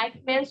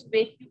 nightmares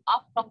wake you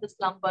up from the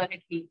slumber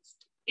at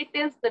least. It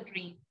is the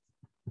dream.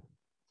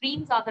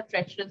 Dreams are the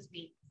treacherous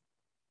beings.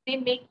 They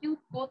make you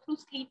go through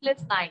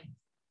sleepless nights.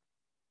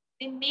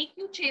 They make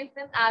you chase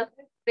them as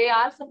if they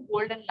are some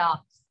golden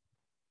larks,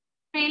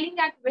 failing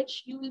at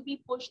which you will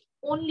be pushed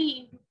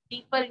only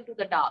deeper into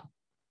the dark.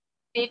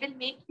 They will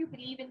make you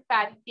believe in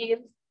fairy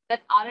tales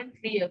that aren't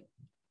real.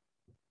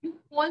 You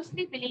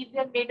falsely believe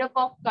they're made up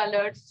of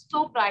colors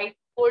so bright,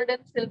 gold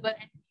and silver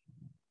and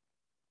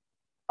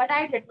but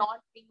I did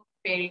not dream of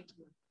fairy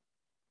tale.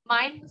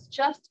 Mine was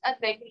just a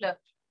regular.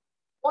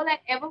 All I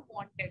ever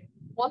wanted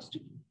was to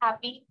be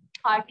happy,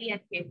 hearty,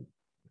 and happy.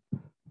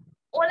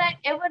 All I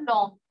ever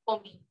longed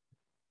for me,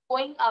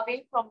 going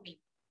away from me,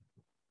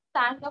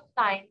 sand of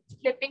time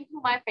slipping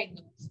through my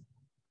fingers,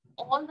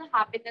 all the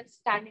happiness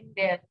standing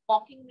there,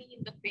 mocking me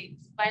in the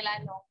face while I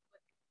longed for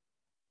it.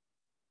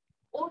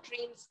 Oh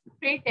dreams,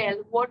 pray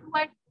tell, what do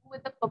I do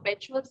with the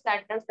perpetual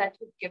sadness that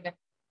you've given,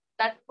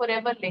 that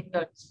forever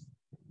lingers?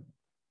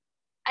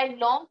 I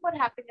long for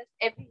happiness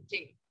every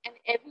day, and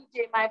every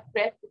day my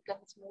breath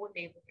becomes more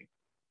labored.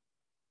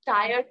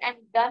 Tired and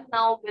done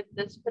now with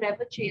this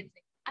forever chasing,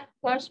 I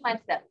curse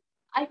myself.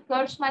 I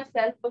curse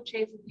myself for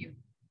chasing you,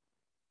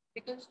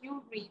 because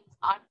your dreams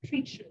are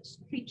treacherous,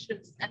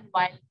 and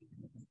wild.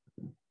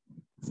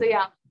 So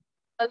yeah,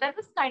 that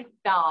was kind of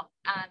dark,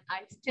 and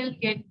I still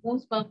get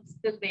goosebumps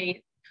till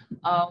date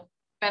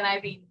when I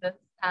read this.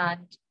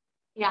 And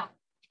yeah,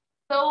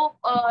 so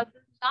the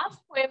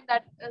last poem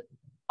that is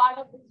part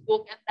of this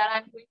book and that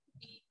I'm going to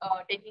be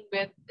taking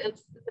with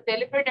is a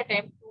deliberate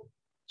attempt to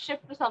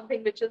shift to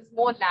something which is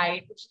more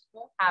light, which is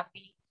more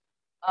happy,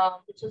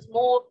 which is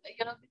more,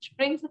 which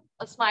brings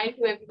a smile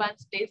to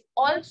everyone's face.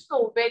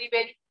 Also, very,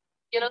 very,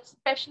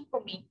 special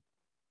for me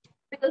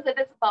because it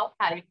is about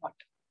Harry Potter.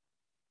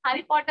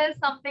 Harry Potter is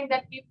something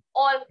that we've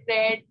all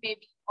read,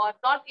 maybe, or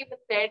not even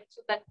read,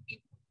 so that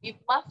we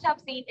must have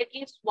seen at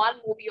least one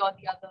movie or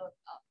the other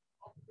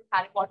of the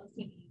Harry Potter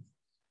series.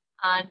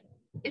 And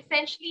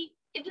essentially,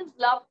 it is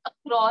loved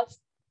across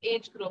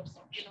age groups,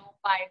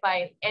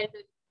 by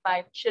elders,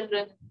 by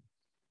children.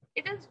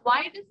 It is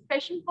why it is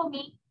special for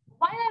me.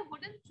 Why I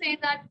wouldn't say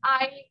that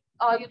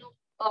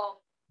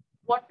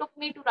what took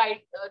me to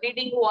write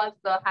reading was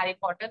the Harry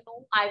Potter.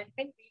 No, I've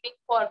been reading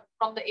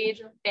from the age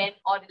of 10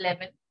 or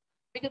 11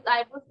 because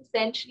I was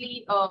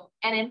essentially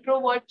an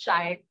introvert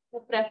child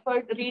who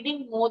preferred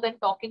reading more than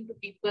talking to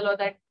people or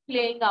that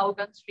playing out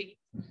on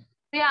streets. So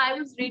yeah, I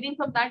was reading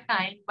from that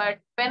time. But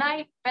when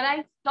I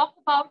talk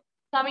about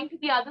coming to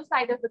the other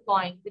side of the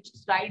coin, which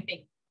is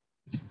writing,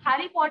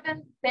 Harry Potter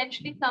is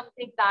essentially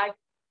something that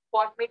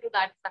brought me to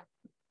that side.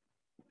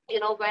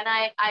 When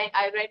I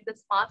read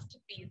this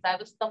masterpiece, I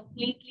was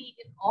completely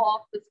in awe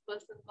of this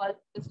person called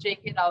Miss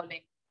J.K.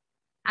 Rowling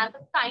and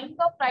the kind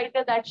of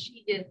writer that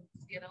she is,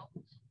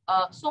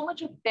 so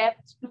much of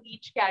depth to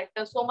each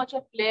character, so much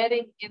of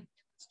layering in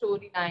the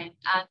storyline.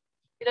 And,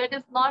 it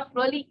is not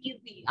really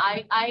easy.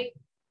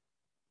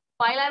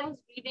 While I was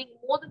reading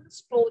more than the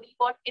story,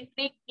 what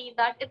intrigued me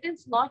that it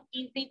is not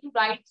easy to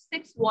write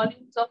 6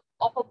 volumes of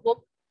a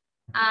book.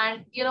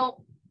 And,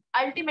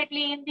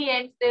 ultimately in the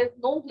end, there's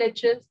no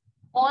glitches.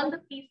 All the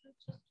pieces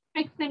just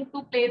fix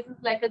into places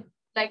like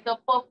a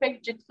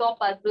perfect jigsaw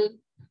puzzle.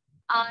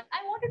 And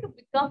I wanted to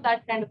become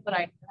that kind of a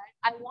writer.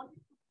 I wanted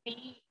to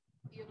be,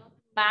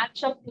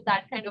 match up to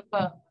that kind of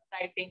a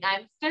writing.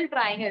 I'm still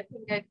trying. I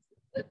think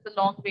it's a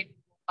long way to go,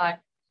 but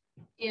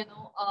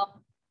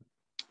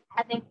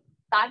I think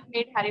that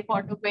made Harry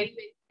Potter very,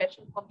 very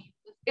special for me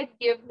because it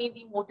gave me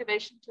the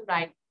motivation to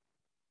write.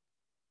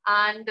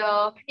 And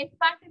in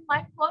fact, in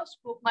my first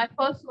book, my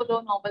first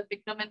solo novel,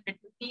 Vikram and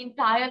Mittal, the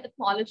entire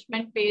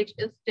acknowledgement page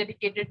is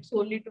dedicated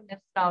solely to Miss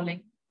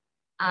Rowling.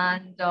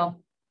 And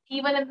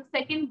even in the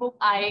second book,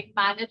 I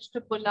managed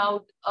to pull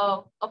out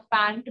a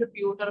fan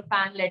tribute or a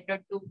fan letter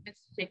to Miss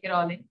J.K.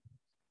 Rowling.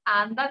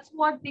 And that's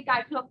what the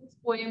title of this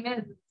poem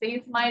is. It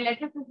says, My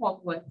Letter to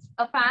Hogwarts,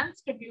 a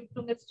fan's tribute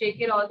to Miss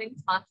J.K.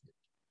 Rowling's masterpiece.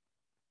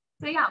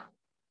 So yeah,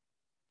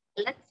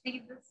 let's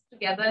read this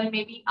together. And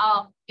maybe,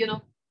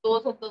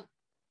 those of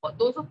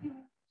you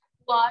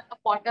who are a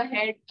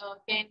Potterhead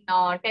can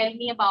tell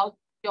me about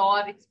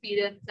your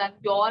experience and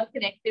your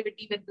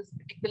connectivity with this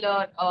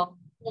particular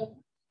poem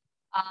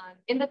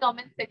in the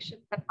comment section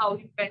and how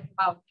you felt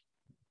about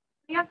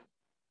it. Yeah,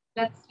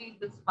 let's read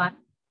this one.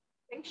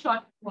 Very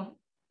short poem.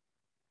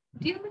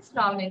 Dear Miss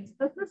Rowling,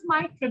 this is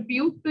my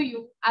tribute to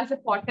you as a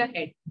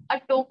Potterhead,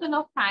 a token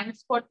of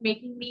thanks for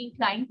making me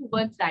inclined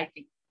towards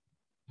writing.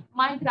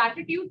 My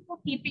gratitude for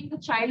keeping the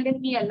child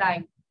in me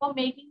alive, for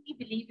making me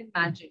believe in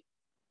magic.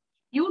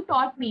 You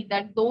taught me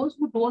that those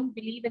who don't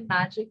believe in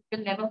magic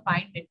will never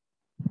find it.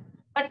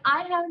 But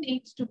I have an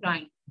axe to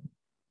grind.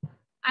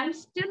 I'm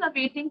still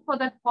awaiting for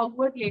that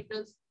Hogwarts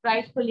letters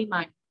rightfully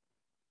mine.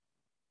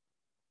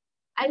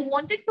 I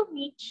wanted to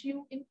meet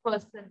you in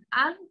person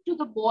and to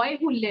the boy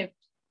who lived.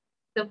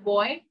 The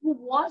boy who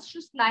was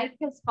just like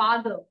his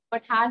father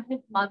but had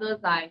his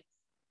mother's eyes.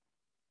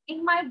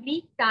 In my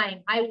bleak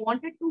time, I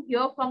wanted to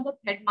hear from the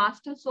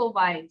headmaster so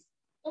wise.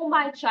 Oh,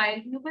 my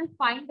child, you will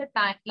find the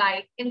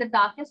light in the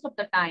darkest of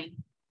the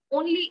time,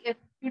 only if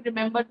you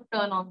remember to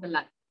turn on the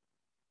light.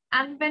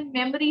 And when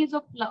memories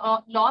of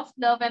lost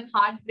love and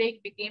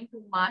heartbreak became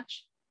too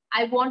much,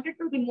 I wanted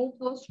to remove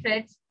those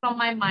threads from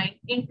my mind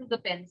into the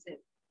pencil.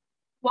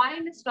 Why,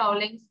 Miss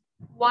Rowlings?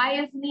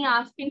 Why is me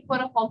asking for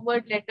a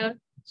Hogwarts letter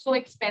so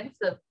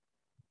expensive?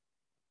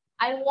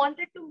 I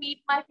wanted to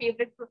meet my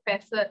favorite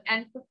professor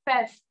and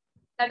confess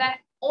that I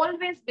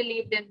always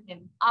believed in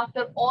him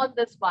after all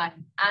this while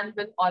and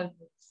will always.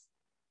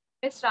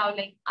 Miss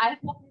Rowling, I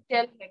hope you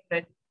tell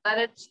Hagrid that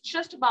it's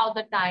just about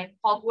the time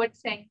Hogwarts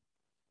sent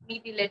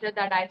me the letter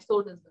that I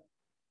so deserve.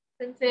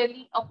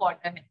 Sincerely, a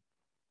Potterhead.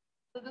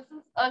 So this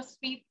is a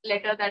sweet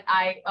letter that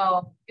I,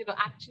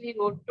 actually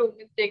wrote to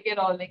Miss J.K.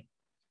 Rowling.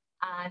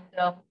 And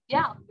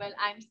yeah, well,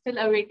 I'm still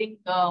awaiting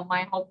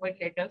my Hogwarts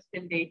letters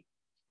till date.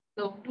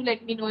 So do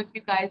let me know if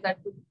you guys are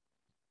too.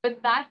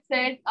 With that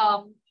said,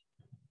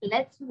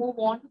 let's move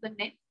on to the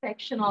next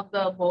section of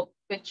the book,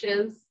 which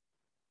is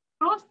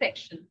prose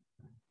section.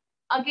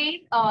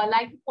 Again,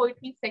 like the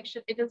poetry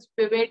section, it is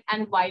vivid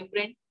and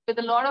vibrant with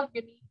a lot of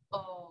unique,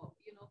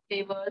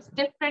 flavors,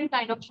 different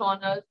kind of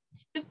genres,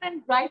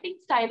 different writing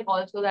style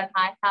also that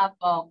I have,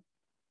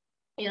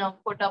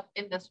 put up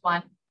in this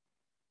one.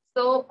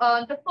 So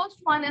the first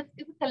one is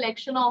a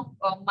collection of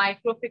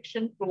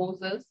microfiction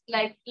proses,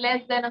 like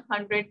less than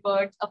 100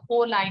 words, a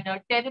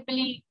four-liner,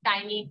 terribly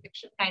tiny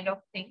fiction kind of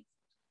things.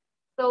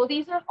 So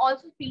these are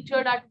also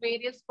featured at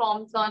various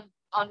forms on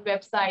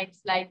websites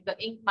like the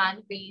Ink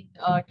Magazine,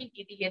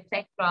 TTT,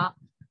 etc.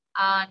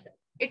 And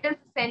it is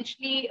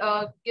essentially,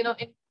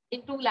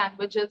 in two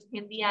languages,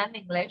 Hindi and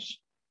English.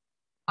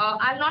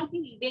 I'll not be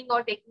reading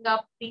or taking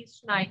up these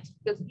tonight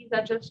because these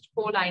are just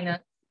four-liners.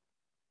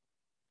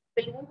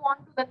 We'll move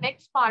on to the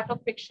next part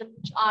of fiction,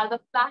 which are the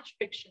flash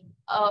fiction.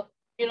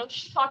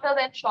 Shorter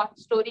than short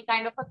story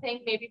kind of a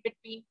thing, maybe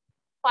between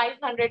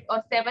 500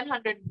 or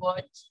 700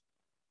 words.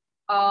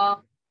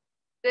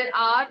 There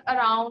are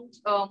around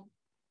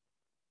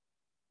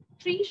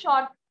three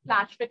short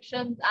flash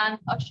fictions and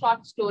a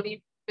short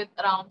story with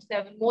around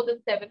more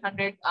than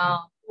 700 to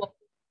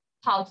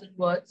 1,000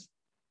 words.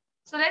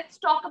 So let's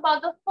talk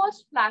about the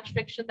first flash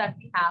fiction that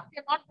we have.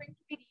 We're not going to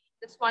be reading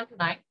this one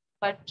tonight,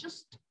 but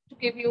just to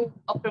give you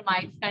a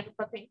premise kind of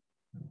a thing.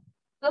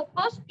 The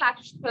first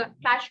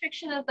flash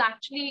fiction is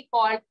actually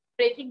called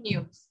Breaking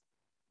News.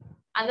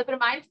 And the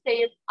premise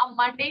says a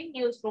mundane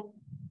newsroom,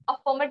 a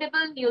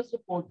formidable news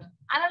reporter,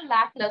 and a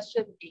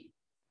lackluster routine.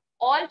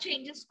 All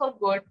changes for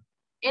good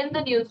in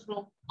the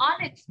newsroom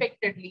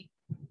unexpectedly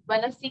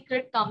when a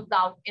secret comes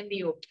out in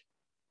the open.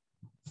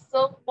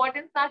 So what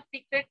is that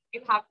secret?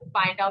 You have to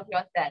find out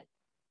yourself.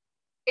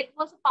 It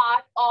was a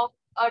part of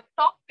a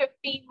top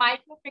 50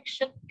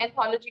 microfiction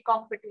anthology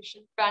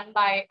competition run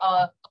by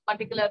a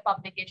particular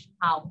publication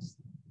house.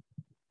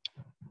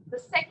 The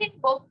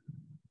second book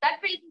that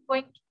will be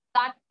going to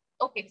that.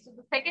 Okay, so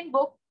the second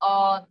book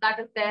that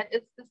is there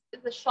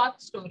is a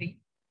short story.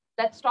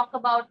 Let's talk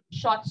about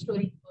short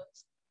story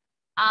first.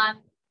 And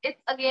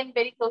it's again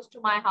very close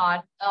to my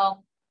heart. A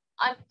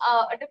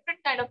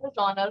different kind of a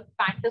genre,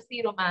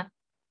 fantasy romance.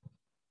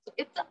 So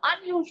it's an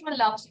unusual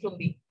love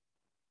story.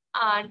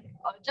 And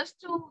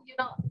just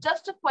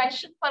a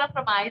question for a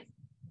premise,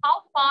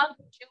 how far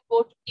would you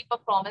go to keep a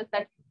promise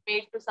that you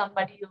made to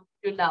somebody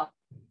you love?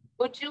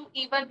 Would you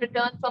even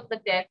return from the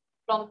dead,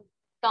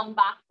 come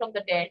back from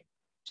the dead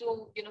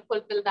to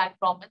fulfill that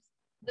promise?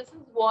 This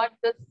is what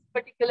this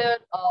particular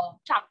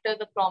chapter,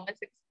 The Promise,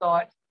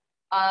 explores.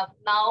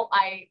 Now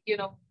I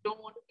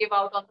don't want to give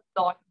out on the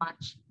plot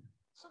much.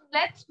 So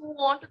let's move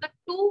on to the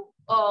two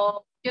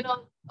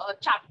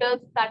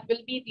chapters that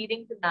we'll be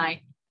reading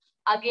tonight.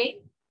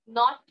 Again,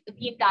 not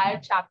the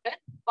entire chapter,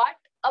 but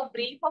a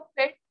brief of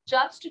it,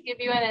 just to give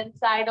you an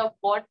insight of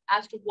what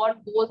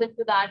goes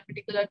into that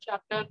particular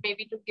chapter,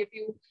 maybe to give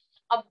you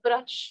a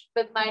brush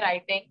with my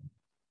writing.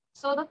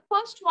 So the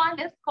first one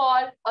is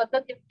called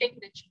The Gifting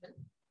Ritual.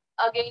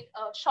 Again,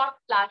 a short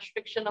flash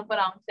fiction of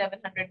around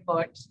 700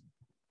 words.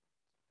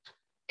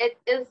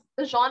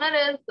 The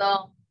genre is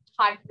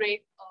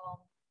heartbreak,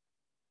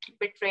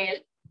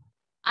 betrayal,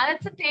 and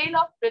it's a tale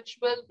of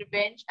ritual,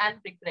 revenge, and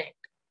regret.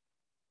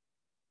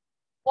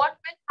 What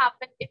will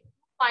happen if you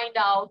find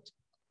out,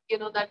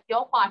 that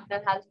your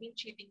partner has been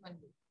cheating on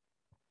you?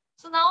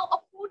 So now a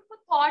food for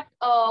thought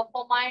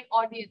for my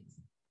audience,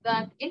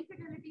 that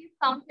infidelity is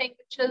something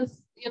which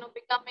is,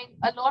 becoming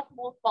a lot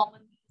more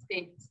common these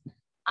days.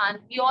 And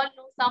we all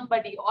know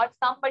somebody or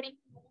somebody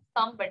who knows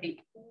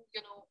somebody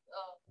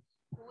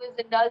who is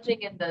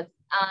indulging in this.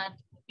 And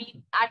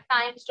we at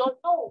times don't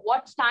know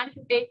what stand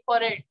to take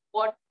for it,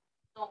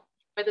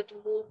 whether to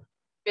move,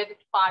 whether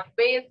to part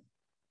ways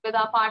with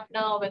our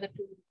partner, whether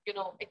to,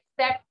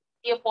 accept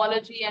the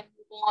apology and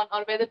move on,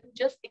 or whether to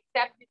just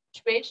accept the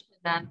situation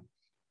and,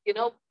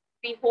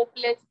 be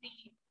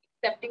hopelessly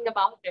accepting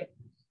about it.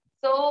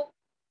 So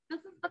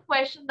this is the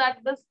question that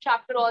this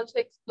chapter also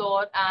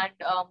explored, and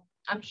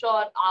I'm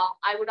sure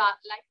I would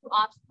like to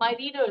ask my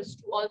readers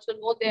to also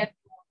know their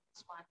view on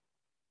this one.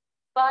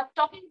 But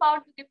talking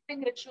about the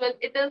gifting ritual,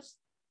 it is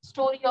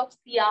story of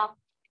Sia,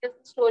 it is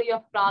the story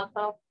of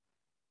Raghav.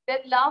 Their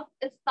love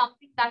is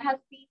something that has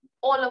seen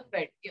all of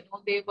it. You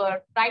know, they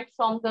were right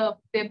from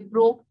their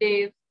broke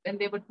days when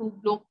they were two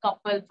broke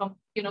couple from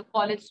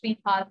college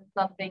sweethearts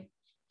or something.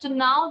 So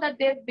now that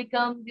they've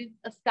become these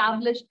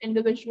established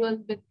individuals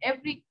with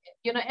everything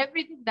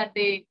that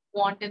they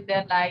want in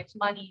their lives,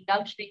 money,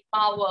 luxury,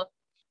 power,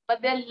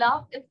 but their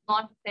love is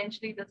not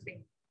essentially the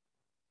same.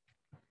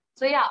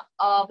 So yeah,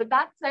 with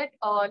that said,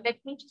 let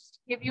me just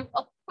give you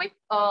a quick,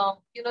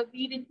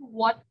 read into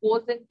what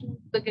goes into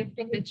the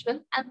gifting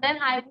ritual, and then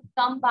I will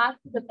come back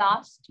to the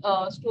last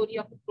story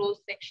of the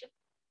prose section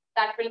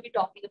that we'll be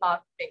talking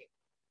about today.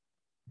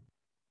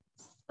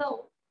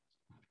 So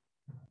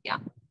yeah,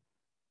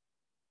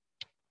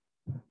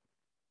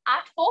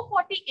 at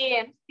 4:40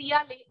 a.m.,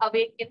 Sia lay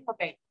awake in her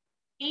bed,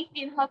 deep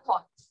in her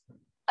thoughts.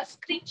 A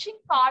screeching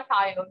car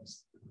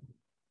tires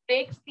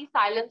breaks the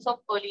silence of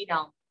early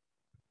dawn.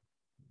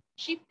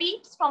 She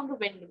peeks from the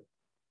window.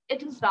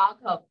 It is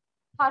Raghav,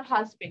 her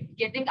husband,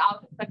 getting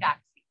out of the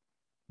taxi.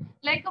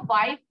 Like a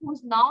wife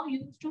who's now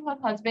used to her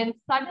husband's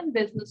sudden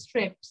business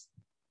trips,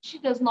 she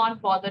does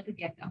not bother to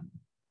get up.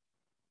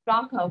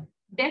 Raghav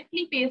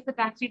deftly pays the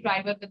taxi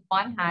driver with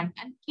one hand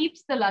and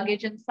keeps the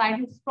luggage inside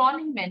his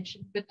sprawling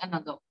mansion with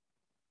another.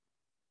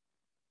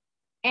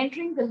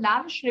 Entering the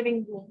lavish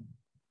living room,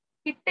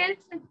 he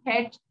tilts his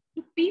head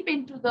to peep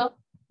into the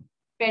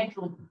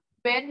bedroom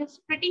where his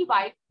pretty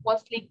wife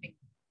was sleeping.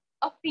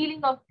 A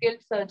feeling of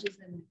guilt surges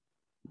in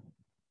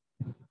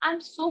him.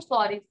 I'm so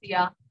sorry,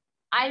 Sia.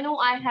 I know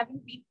I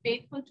haven't been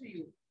faithful to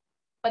you,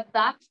 but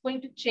that's going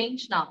to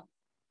change now.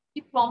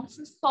 He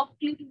promises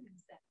softly to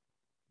himself.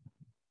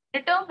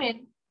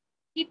 Determined,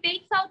 he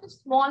takes out a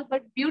small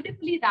but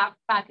beautifully wrapped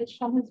package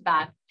from his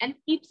bag and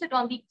keeps it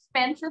on the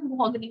expensive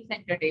mahogany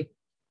center table.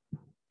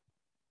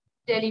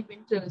 Delhi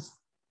winters.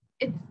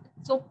 It's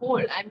so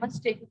cold, I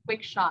must take a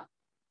quick shower.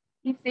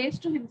 He says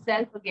to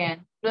himself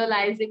again,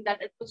 realizing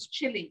that it was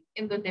chilly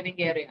in the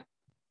living area.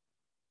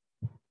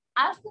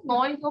 As the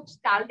noise of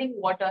scalding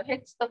water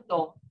hits the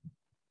floor,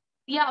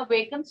 Sia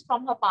awakens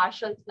from her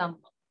partial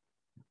slumber.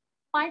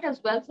 Might as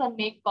well some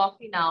make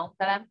coffee now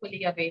that I'm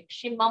fully awake,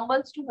 she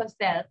mumbles to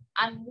herself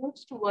and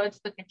moves towards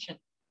the kitchen.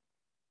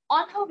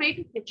 On her way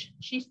to the kitchen,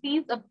 she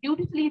sees a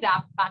beautifully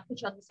wrapped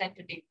package on the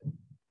center table.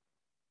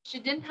 She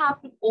didn't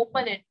have to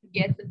open it to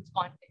guess its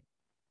content,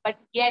 but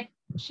yet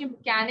she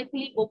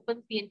mechanically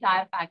opens the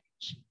entire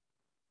package.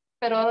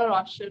 Ferrero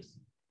Rochers.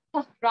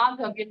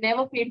 Raghav, you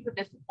never failed to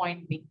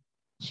disappoint me,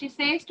 she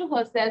says to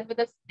herself with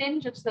a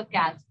tinge of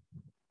sarcasm.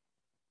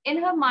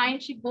 In her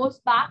mind, she goes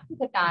back to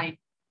the time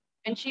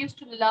when she used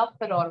to love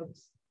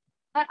Ferreros.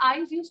 Her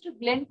eyes used to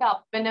glint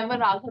up whenever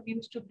Raghav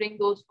used to bring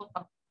those for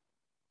her.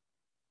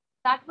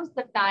 That was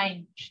the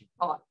time, she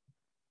thought.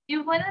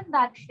 You weren't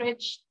that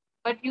rich,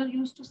 but you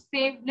used to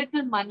save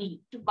little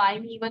money to buy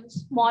me even a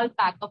small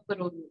pack of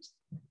Ferreros,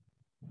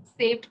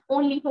 saved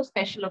only for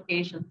special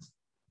occasions.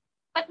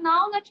 But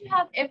now that you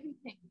have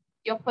everything,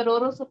 your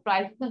Ferrero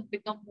surprises have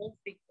become more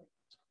frequent.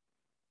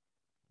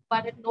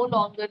 But it no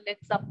longer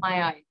lets up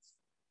my eyes.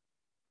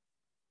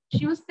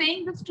 She was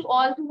saying this to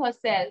all to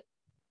herself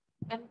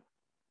when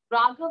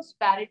Raghav's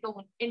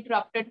baritone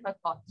interrupted her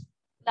thoughts.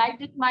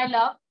 Liked it, my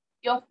love?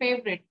 Your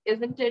favorite,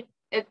 isn't it?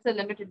 It's a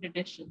limited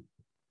edition.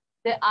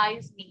 Their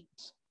eyes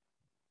meet,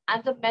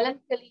 and the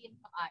melancholy in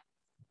her eyes.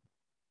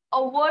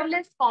 A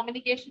wordless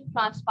communication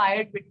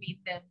transpired between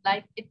them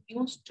like it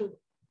used to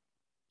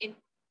in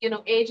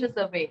ages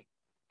away,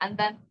 and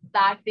then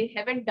that they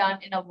haven't done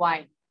in a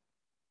while.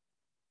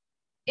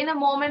 In a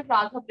moment,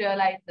 Raghav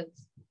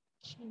realizes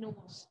she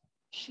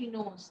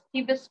knows.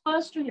 He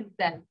whispers to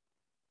himself.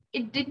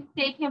 It didn't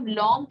take him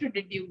long to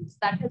deduce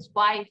that his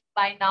wife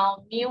by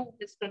now knew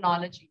his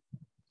chronology.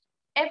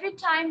 Every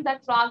time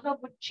that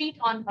Raghav would cheat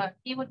on her,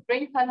 he would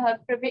bring her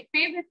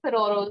favorite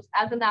Ferreros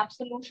as an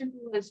absolution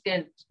to his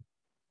guilt,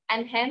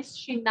 and hence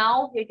she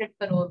now hated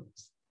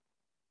Ferreros.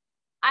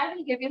 I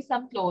will give you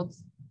some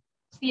clothes,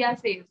 Sia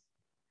says,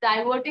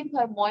 diverting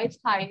her moist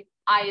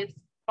eyes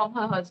from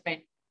her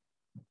husband.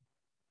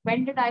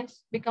 When did I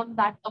become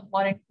that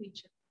abhorrent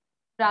creature?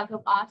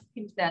 Raghav asked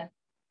himself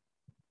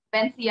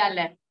when Sia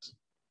left.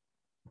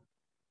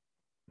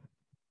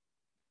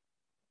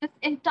 This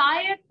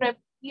entire trip,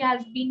 he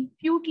has been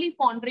futilely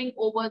pondering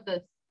over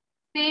this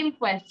same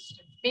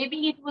question.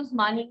 Maybe it was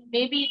money,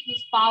 maybe it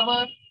was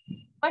power,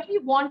 but he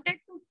wanted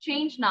to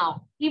change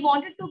now. He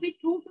wanted to be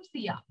true to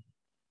Sia.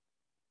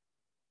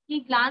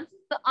 He glances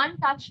the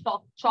untouched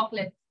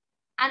chocolates,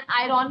 and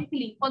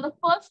ironically, for the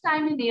first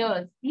time in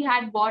years, he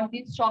had bought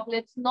these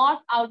chocolates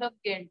not out of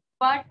guilt,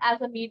 but as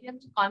a medium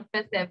to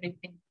confess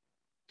everything.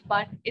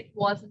 But it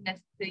wasn't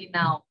necessary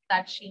now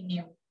that she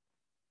knew.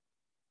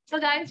 So,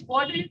 guys,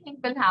 what do you think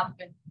will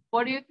happen?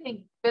 What do you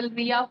think? Will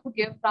Ria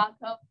forgive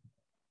Raghav?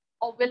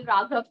 Or will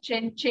Raghav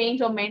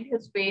change or mend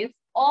his ways?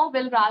 Or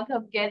will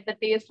Raghav get the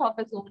taste of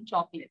his own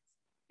chocolates?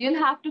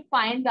 You'll have to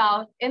find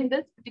out in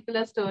this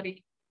particular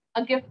story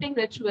a gifting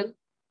ritual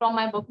from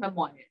my book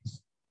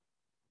Memoirs.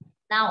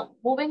 Now,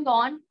 moving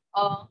on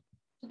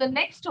to the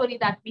next story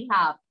that we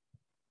have,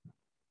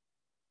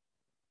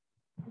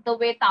 the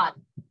Vetal.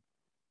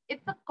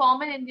 It's a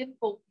common Indian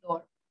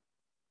folklore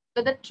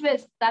with a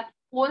twist that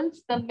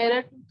holds the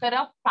mirror to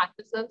corrupt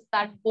practices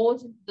that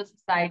goes into the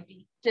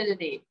society till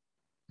date.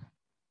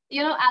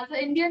 As an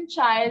Indian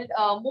child,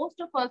 most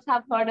of us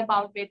have heard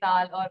about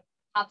Vetal or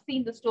have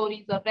seen the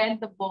stories or read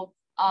the books.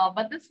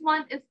 But this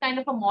one is kind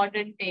of a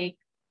modern take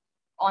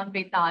on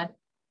Vetal.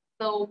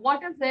 So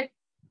what is it?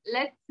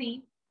 Let's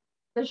see.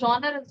 The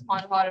genre is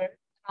horror,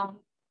 around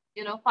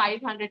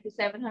 500 to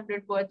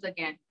 700 words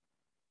again.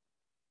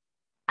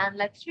 And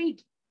let's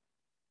read.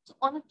 So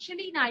on a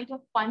chilly night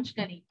of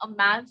Panchgani, a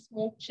man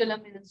smoked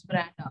chillum in his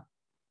veranda.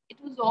 It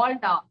was all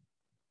dark,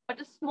 but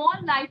a small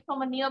light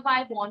from a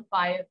nearby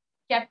bonfire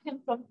kept him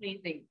from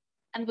freezing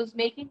and was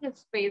making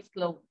his face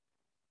glow.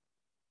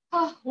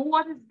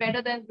 What is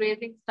better than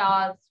grazing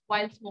stars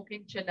while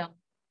smoking chillum?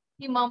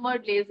 He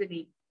murmured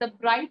lazily. The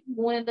bright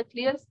moon in the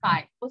clear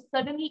sky was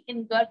suddenly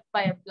engulfed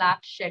by a black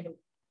shadow,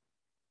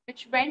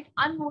 which went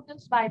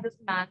unnoticed by this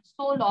man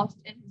so lost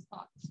in his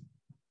thoughts.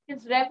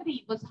 His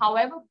reverie was,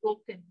 however,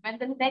 broken when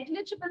the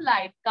negligible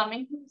light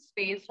coming to his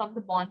face from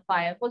the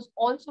bonfire was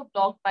also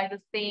blocked by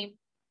the same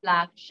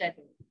black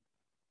shadow.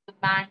 The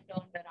man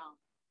turned around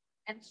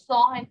and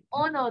saw an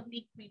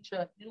unearthly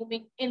creature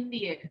looming in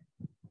the air.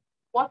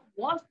 What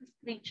was this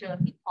creature,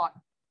 he thought.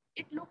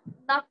 It looked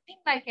nothing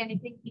like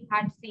anything he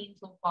had seen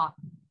so far.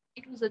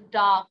 It was a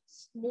dark,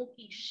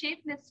 smoky,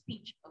 shapeless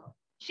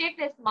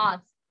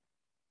mask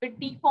with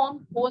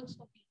deformed holes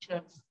for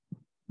features.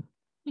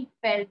 He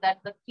felt that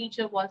the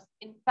creature was,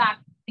 in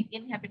fact, the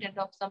inhabitant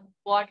of some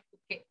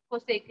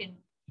god-forsaken,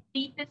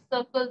 deepest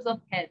circles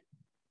of hell,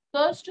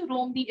 cursed to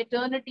roam the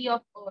eternity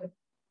of earth.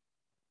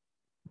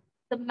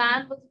 The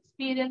man was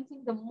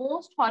experiencing the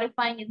most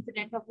horrifying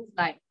incident of his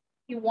life.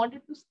 He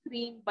wanted to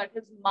scream, but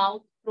his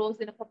mouth froze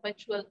in a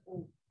perpetual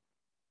oath.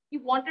 He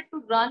wanted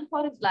to run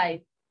for his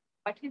life,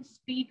 but his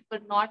feet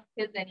were not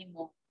his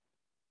anymore.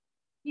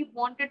 He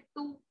wanted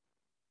to,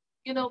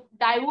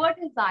 divert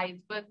his eyes,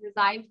 but his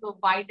eyes were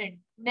widened,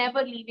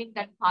 never leaving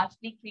that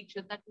ghastly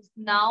creature that was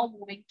now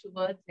moving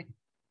towards him.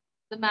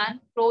 The man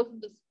froze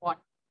on the spot,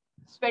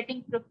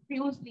 sweating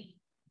profusely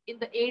in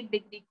the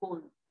 8-degree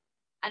cold.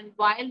 And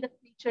while the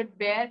creature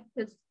bared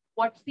his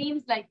what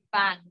seems like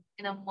fangs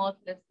in a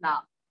mirthless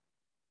laugh,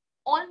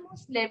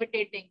 almost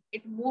levitating,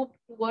 it moved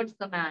towards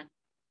the man.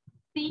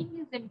 Seeing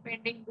his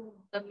impending doom,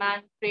 the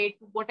man prayed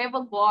to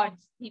whatever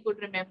gods he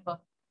could remember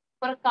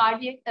for a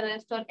cardiac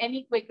arrest or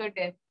any quicker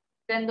death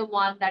than the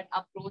one that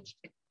approached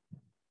him.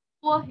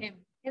 For him,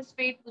 his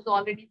fate was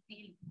already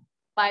sealed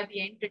by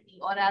the entity,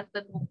 or as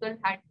the local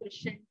had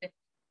christened it,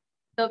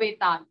 the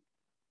Vetal.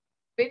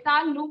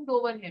 Vetal loomed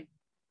over him.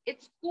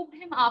 It scooped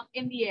him up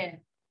in the air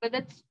with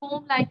its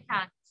foam-like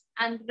hands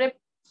and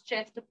ripped his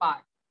chest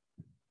apart.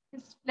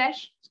 His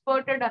flesh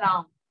spurted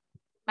around.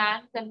 The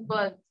man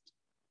convulsed,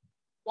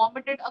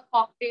 vomited a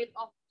cocktail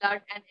of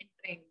blood and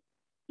entrails.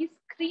 He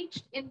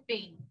screeched in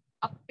pain,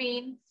 a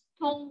pain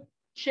so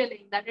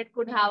chilling that it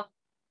could have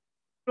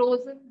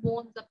frozen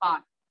bones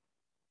apart.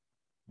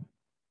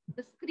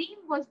 The scream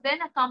was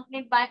then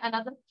accompanied by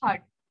another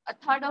thud, a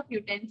thud of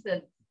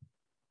utensils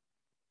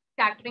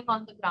scattering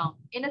on the ground.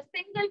 In a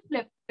single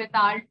flip,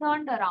 Vetal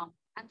turned around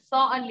and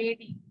saw a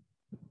lady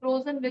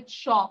frozen with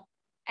shock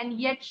and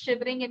yet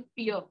shivering in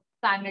fear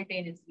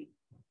simultaneously.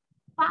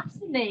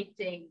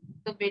 Fascinating,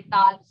 the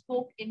Vetal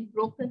spoke in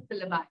broken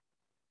syllabi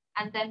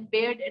and then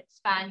bared its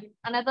fangs in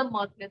another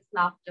mirthless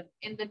laughter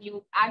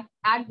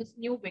at this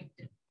new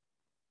victim.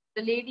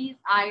 The lady's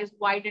eyes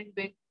widened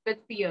with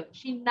fear.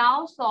 She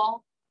now saw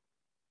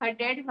her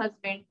dead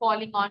husband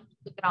falling onto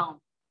the ground,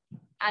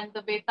 and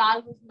the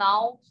Vetal was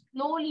now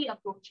slowly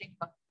approaching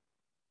her.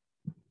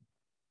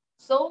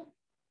 So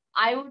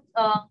I would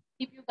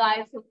keep you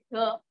guys hooked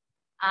here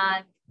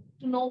and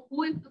to know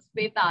who is this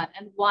Vetal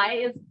and why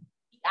is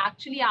he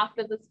actually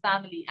after this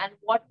family and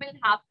what will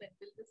happen.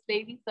 Will this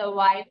lady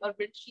survive or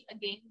will she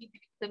again be the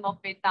victim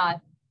of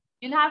Vetal?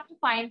 You'll have to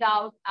find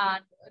out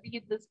and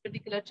read this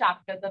particular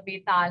chapter, the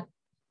Vetal,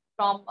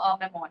 from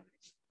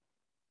Memoirs.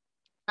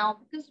 Now,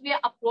 because we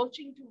are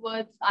approaching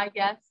towards, I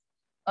guess,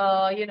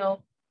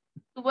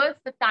 towards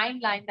the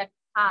timeline that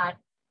we had,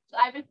 so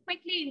I will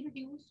quickly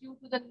introduce you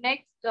to the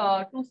next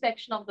two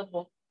sections of the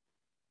book.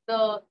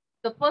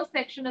 The first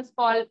section is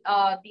called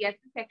the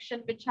essay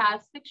section, which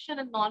has fiction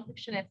and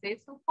non-fiction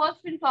essays. So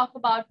first we'll talk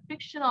about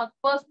fiction or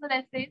personal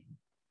essays.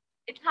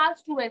 It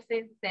has two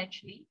essays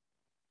essentially.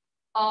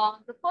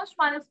 The first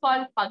one is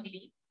called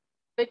Pagli,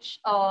 which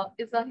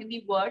is a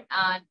Hindi word,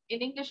 and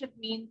in English it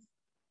means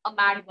a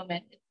mad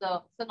woman. It's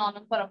a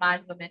synonym for a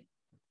mad woman.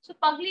 So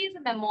Pagli is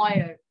a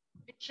memoir,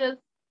 which is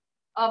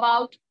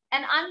about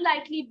an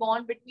unlikely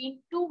bond between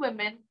two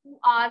women who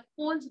are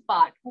poles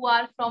apart, who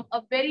are from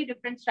a very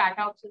different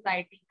strata of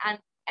society, and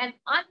an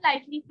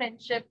unlikely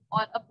friendship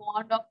or a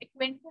bond of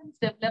acquaintance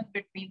developed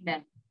between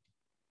them.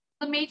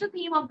 The major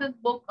theme of this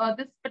book,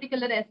 this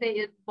particular essay,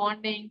 is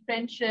bonding,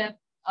 friendship,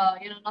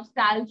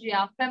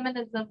 nostalgia,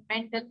 feminism,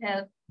 mental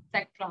health,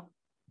 etc.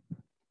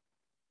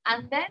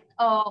 And then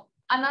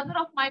another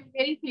of my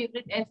very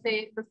favorite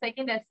essay, the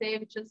second essay,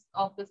 which is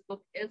of this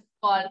book, is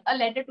called A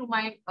Letter to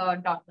My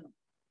Daughter.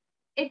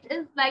 It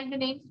is, like the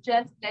name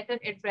suggests, letter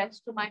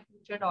addressed to my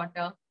future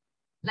daughter,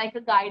 like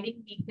a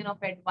guiding beacon of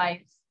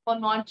advice for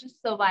not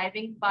just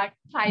surviving but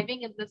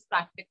thriving in this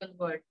practical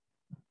world.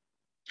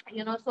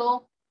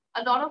 So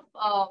a lot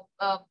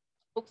of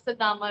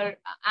bookstagrammar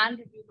and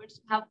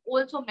reviewers have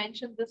also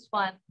mentioned this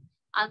one.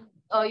 And,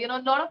 a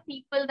lot of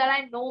people that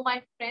I know,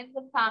 my friends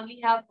and family,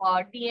 have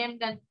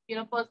DM'd and,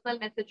 personal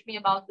message me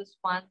about this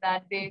one,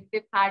 that they've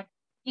had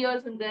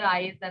tears in their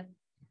eyes. And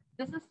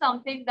this is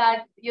something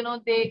that,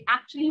 they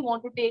actually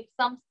want to take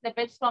some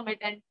snippets from it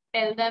and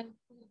tell them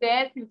to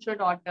their future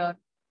daughter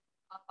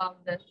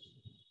about this.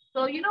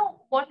 So,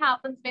 what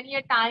happens many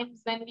a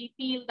times when we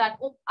feel that,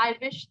 oh, I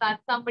wish that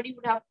somebody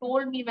would have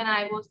told me when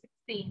I was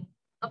 16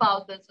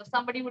 about this, or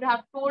somebody would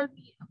have told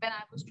me when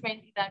I was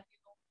 20 that,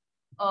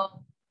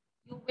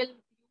 you will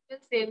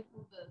sail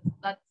through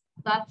this.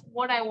 That's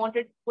what I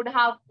would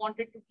have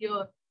wanted to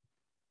hear.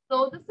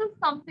 So this is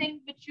something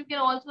which you can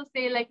also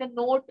say like a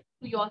note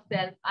to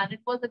yourself. And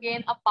it was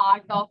again a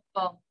part of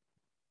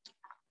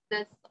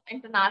this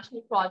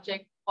international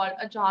project called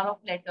A Jar of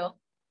Letter,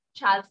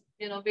 which has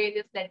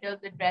various letters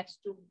addressed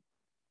to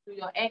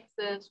your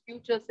exes,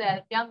 future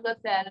self, younger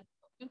self,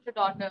 future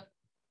daughter.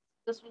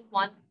 This was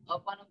one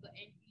of the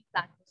entries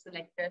that was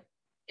selected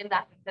in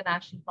that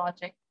international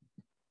project.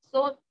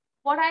 So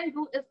what I'll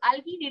do is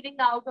I'll be reading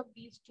out of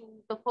these two.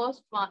 The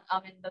first one,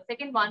 the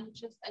second one,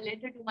 which is A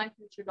Letter to My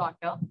Future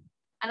Daughter,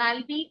 and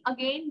I'll be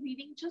again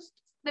reading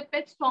just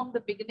snippets from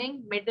the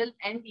beginning, middle,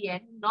 and the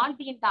end, not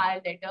the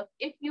entire letter.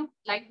 If you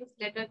like this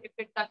letter, if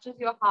it touches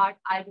your heart,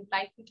 I would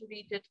like you to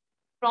read it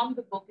from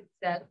the book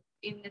itself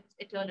in its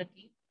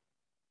eternity.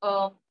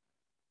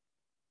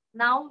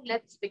 Now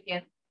let's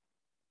begin.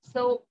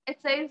 So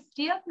it says,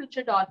 Dear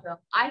future daughter,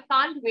 I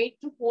can't wait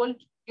to hold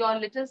your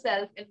little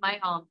self in my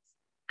arms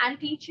and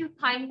teach you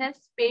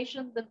kindness,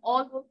 patience, and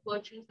all those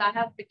virtues that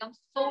have become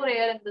so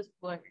rare in this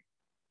world.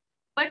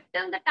 But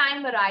till the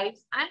time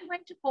arrives, I'm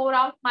going to pour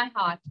out my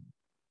heart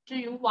to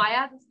you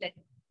via this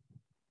letter.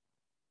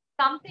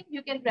 Something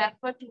you can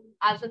refer to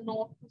as a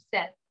note to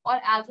self or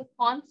as a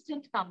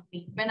constant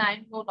company when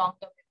I'm no longer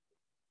with you.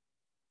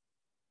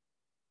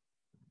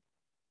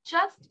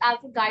 Just as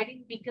a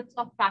guiding beacons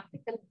of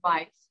practical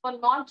advice for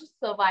not just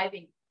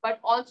surviving, but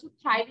also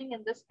thriving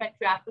in this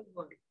patriarchal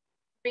world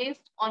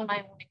based on my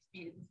own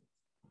experiences.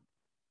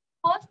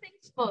 First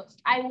things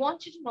first, I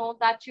want you to know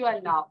that you are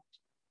loved.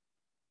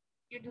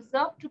 You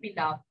deserve to be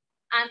loved.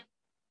 And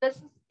this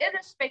is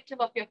irrespective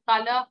of your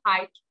color,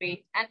 height,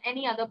 weight, and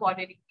any other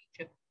bodily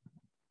feature.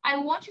 I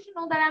want you to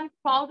know that I'm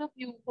proud of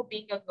you for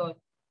being a girl,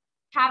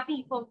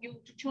 happy for you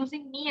to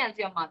choosing me as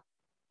your mother.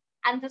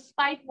 And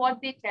despite what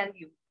they tell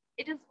you,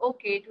 it is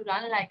okay to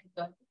run like a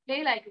girl, to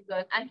play like a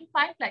girl, and to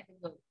fight like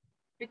a girl.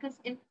 Because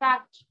in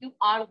fact, you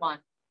are one.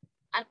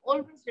 And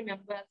always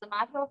remember, as a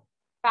matter of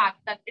fact,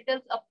 that it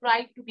is a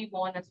pride to be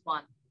born as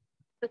one,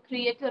 the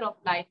creator of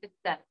life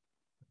itself.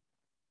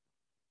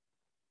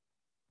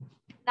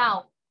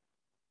 Now,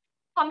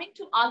 coming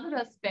to other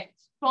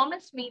aspects,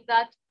 promise me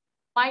that,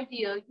 my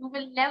dear, you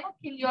will never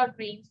kill your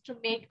dreams to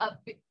make a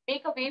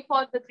way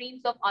for the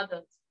dreams of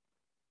others.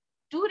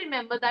 Do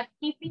remember that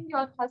keeping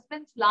your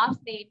husband's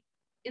last name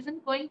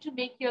isn't going to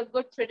make you a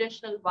good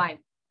traditional wife,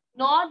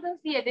 nor does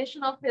the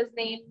addition of his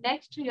name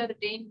next to your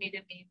retained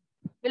maiden name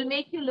will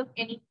make you look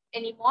any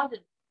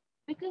modern.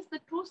 Because the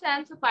true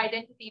sense of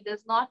identity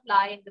does not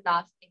lie in the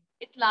last name.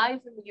 It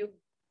lies in you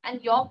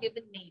and your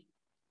given name.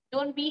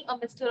 Don't be a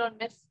Mr. or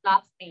Miss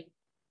last name.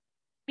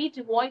 Be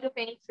devoid of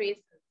any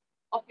traces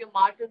of your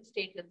martyr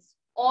status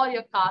or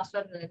your caste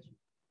or religion.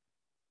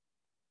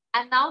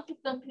 And now to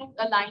conclude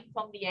a line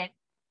from the end.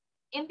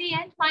 In the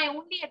end, my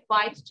only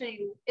advice to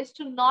you is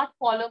to not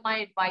follow my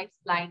advice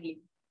blindly,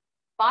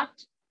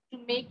 but to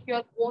make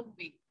your own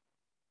way.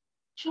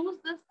 Choose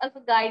this as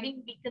a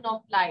guiding beacon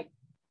of light,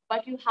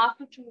 but you have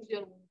to choose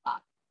your own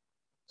path.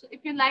 So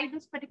if you like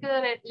this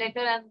particular letter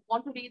and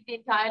want to read the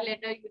entire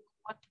letter, you know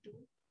what to do.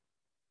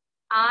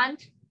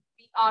 And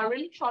we are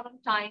really short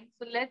on time.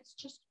 So let's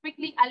just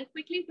I'll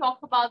quickly talk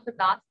about the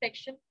last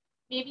section.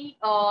 Maybe,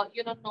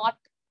 not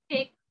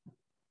take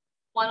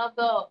one of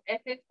the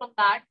essays from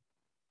that,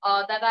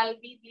 that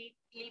I'll be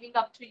leaving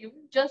up to you.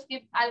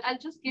 I'll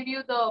just give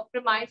you the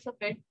premise of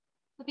it.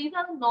 So these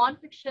are the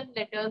non-fiction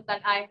letters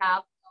that I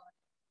have,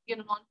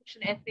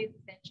 non-fiction essays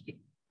essentially.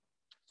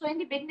 So in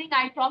the beginning,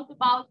 I talked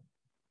about,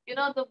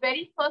 the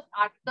very first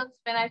articles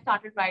when I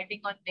started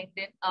writing on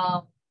LinkedIn,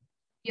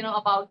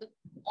 about the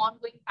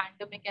ongoing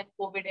pandemic and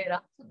COVID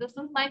era. So this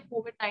is my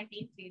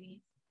COVID-19 series,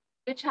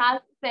 which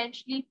has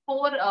essentially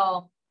four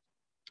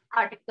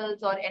articles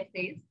or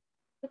essays.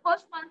 The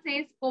first one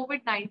says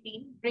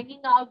COVID-19,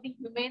 bringing out the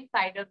humane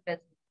side of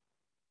business.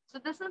 So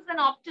this is an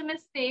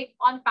optimist take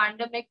on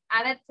pandemic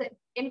and its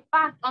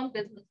impact on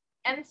business,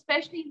 and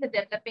especially in the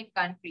developing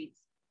countries.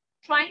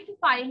 Trying to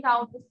find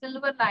out the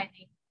silver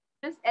lining,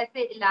 this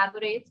essay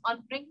elaborates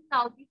on bringing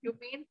out the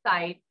humane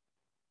side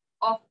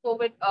of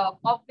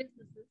of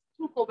businesses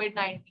through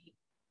COVID-19.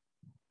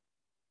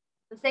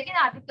 The second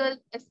article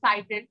is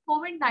titled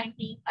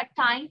COVID-19, a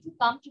time to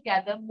come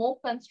together more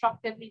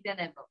constructively than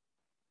ever.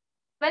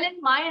 Well,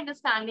 in my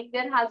understanding,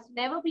 there has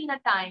never been a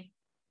time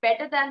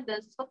better than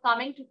this for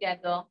coming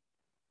together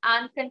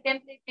and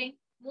contemplating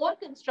more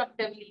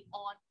constructively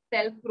on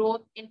self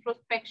growth,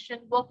 introspection,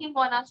 working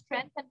on our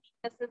strengths and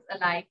weaknesses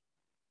alike,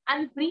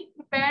 and be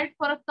prepared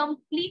for a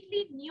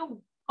completely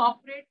new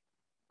corporate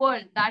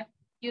world that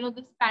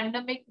this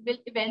pandemic will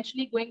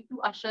eventually going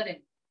to usher in.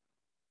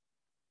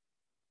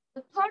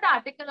 The third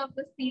article of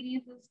the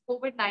series is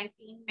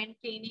COVID-19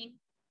 maintaining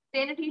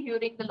sanity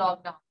during the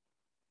lockdown.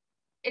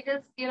 It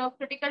is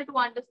critical to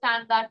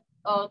understand that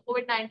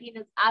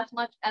COVID-19 is as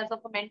much as of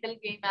a mental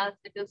game as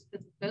it is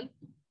physical,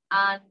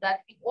 and that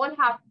we all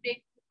have to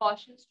take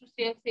precautions to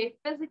stay safe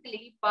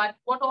physically, but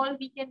what all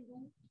we can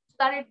do so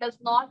that it does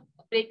not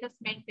break us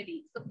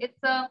mentally. So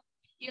it's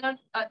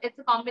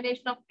a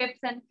combination of tips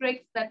and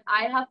tricks that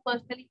I have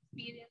personally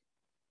experienced,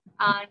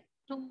 and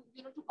to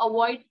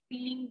avoid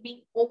feeling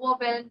being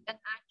overwhelmed and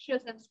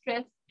anxious and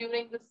stressed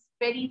during this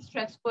very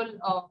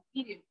stressful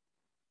period.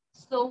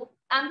 So,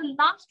 and the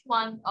last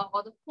one,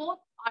 or the fourth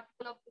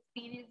article of the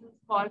series is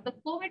called The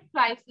COVID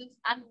Crisis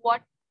and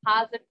What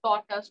Has It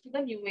Taught Us to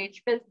the New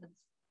Age Business.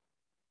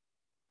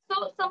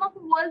 So, some of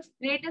the world's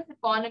greatest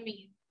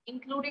economies,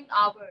 including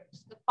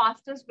ours, the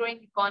fastest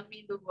growing economy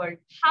in the world,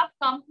 have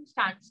come to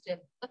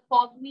standstill. The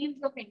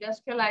cogwheels of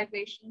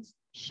industrializations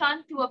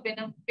shunned to a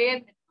bare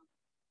minimum.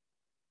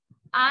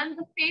 And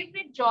the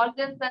favorite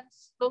jargons and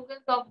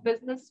slogans of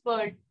business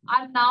world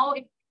are now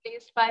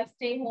replaced by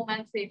stay home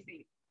and stay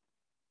safe.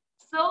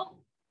 So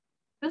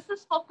this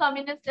is for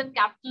communist and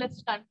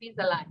capitalist countries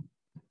alike.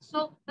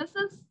 So this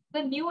is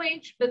the new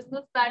age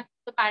business that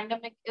the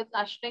pandemic is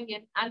ushering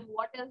in, and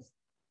what is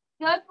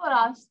here for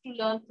us to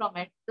learn from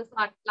it. This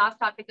last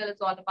article is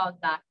all about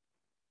that.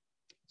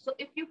 So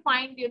if you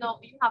find, you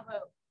have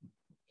a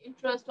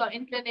interest or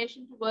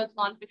inclination towards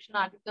non-fiction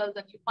articles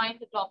and you find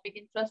the topic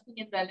interesting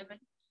and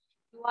relevant,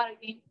 you are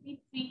again feel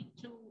free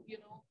to,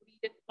 read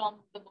it from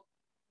the book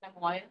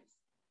Memoirs.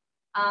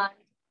 And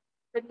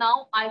but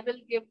now I will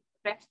give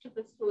rest to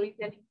the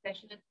storytelling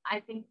session. It's, I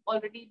think,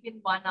 already been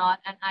 1 hour,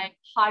 and I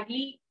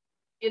hardly,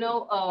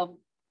 took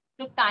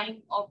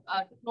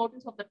took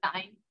notice of the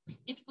time.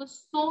 It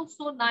was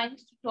so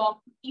nice to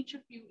talk to each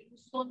of you. It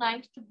was so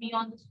nice to be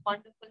on this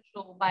wonderful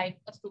show by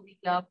a story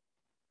club.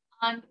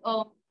 And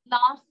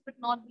last but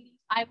not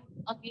least, I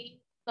would again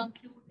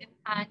conclude in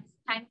thanks.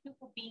 Thank you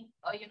for being,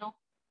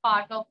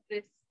 part of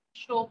this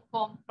show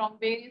from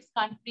various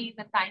countries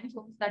and time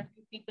zones that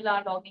you people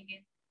are logging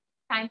in.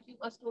 Thank you,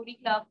 A Story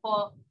Club,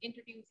 for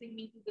introducing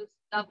me to this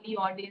lovely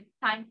audience.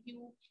 Thank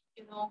you,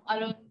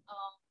 Arun,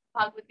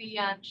 Bhagwati,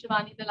 and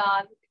Shivani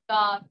Dalal,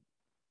 Ritika,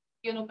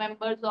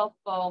 members of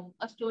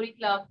A Story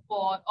Club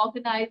for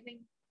organizing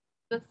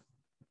this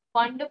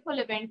wonderful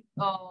event,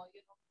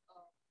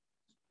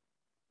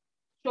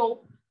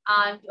 show,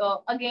 and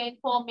again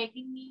for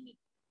making me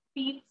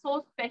feel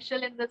so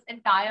special in this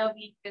entire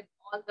week with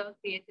all the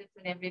creatives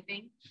and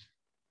everything.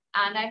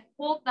 And I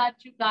hope that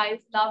you guys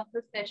loved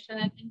the session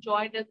and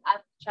enjoyed it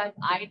as much as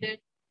I did.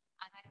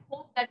 And I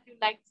hope that you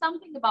liked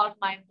something about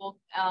my book,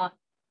 at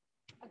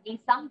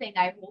least something,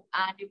 I hope.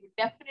 And you would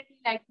definitely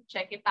like to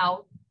check it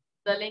out,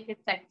 the link,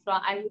 etc.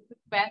 I would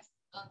request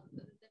the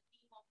team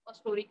of a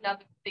story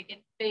club if they can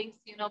please,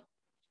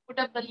 put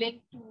up the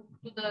link to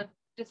the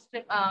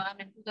district. I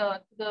mean,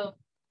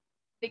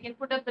 they can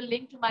put up the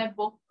link to my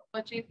book,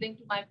 purchase link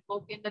to my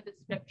book in the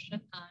description.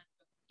 And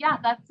yeah,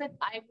 that's it.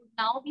 I would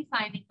now be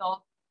signing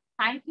off.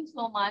 Thank you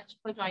so much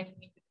for joining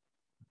me today.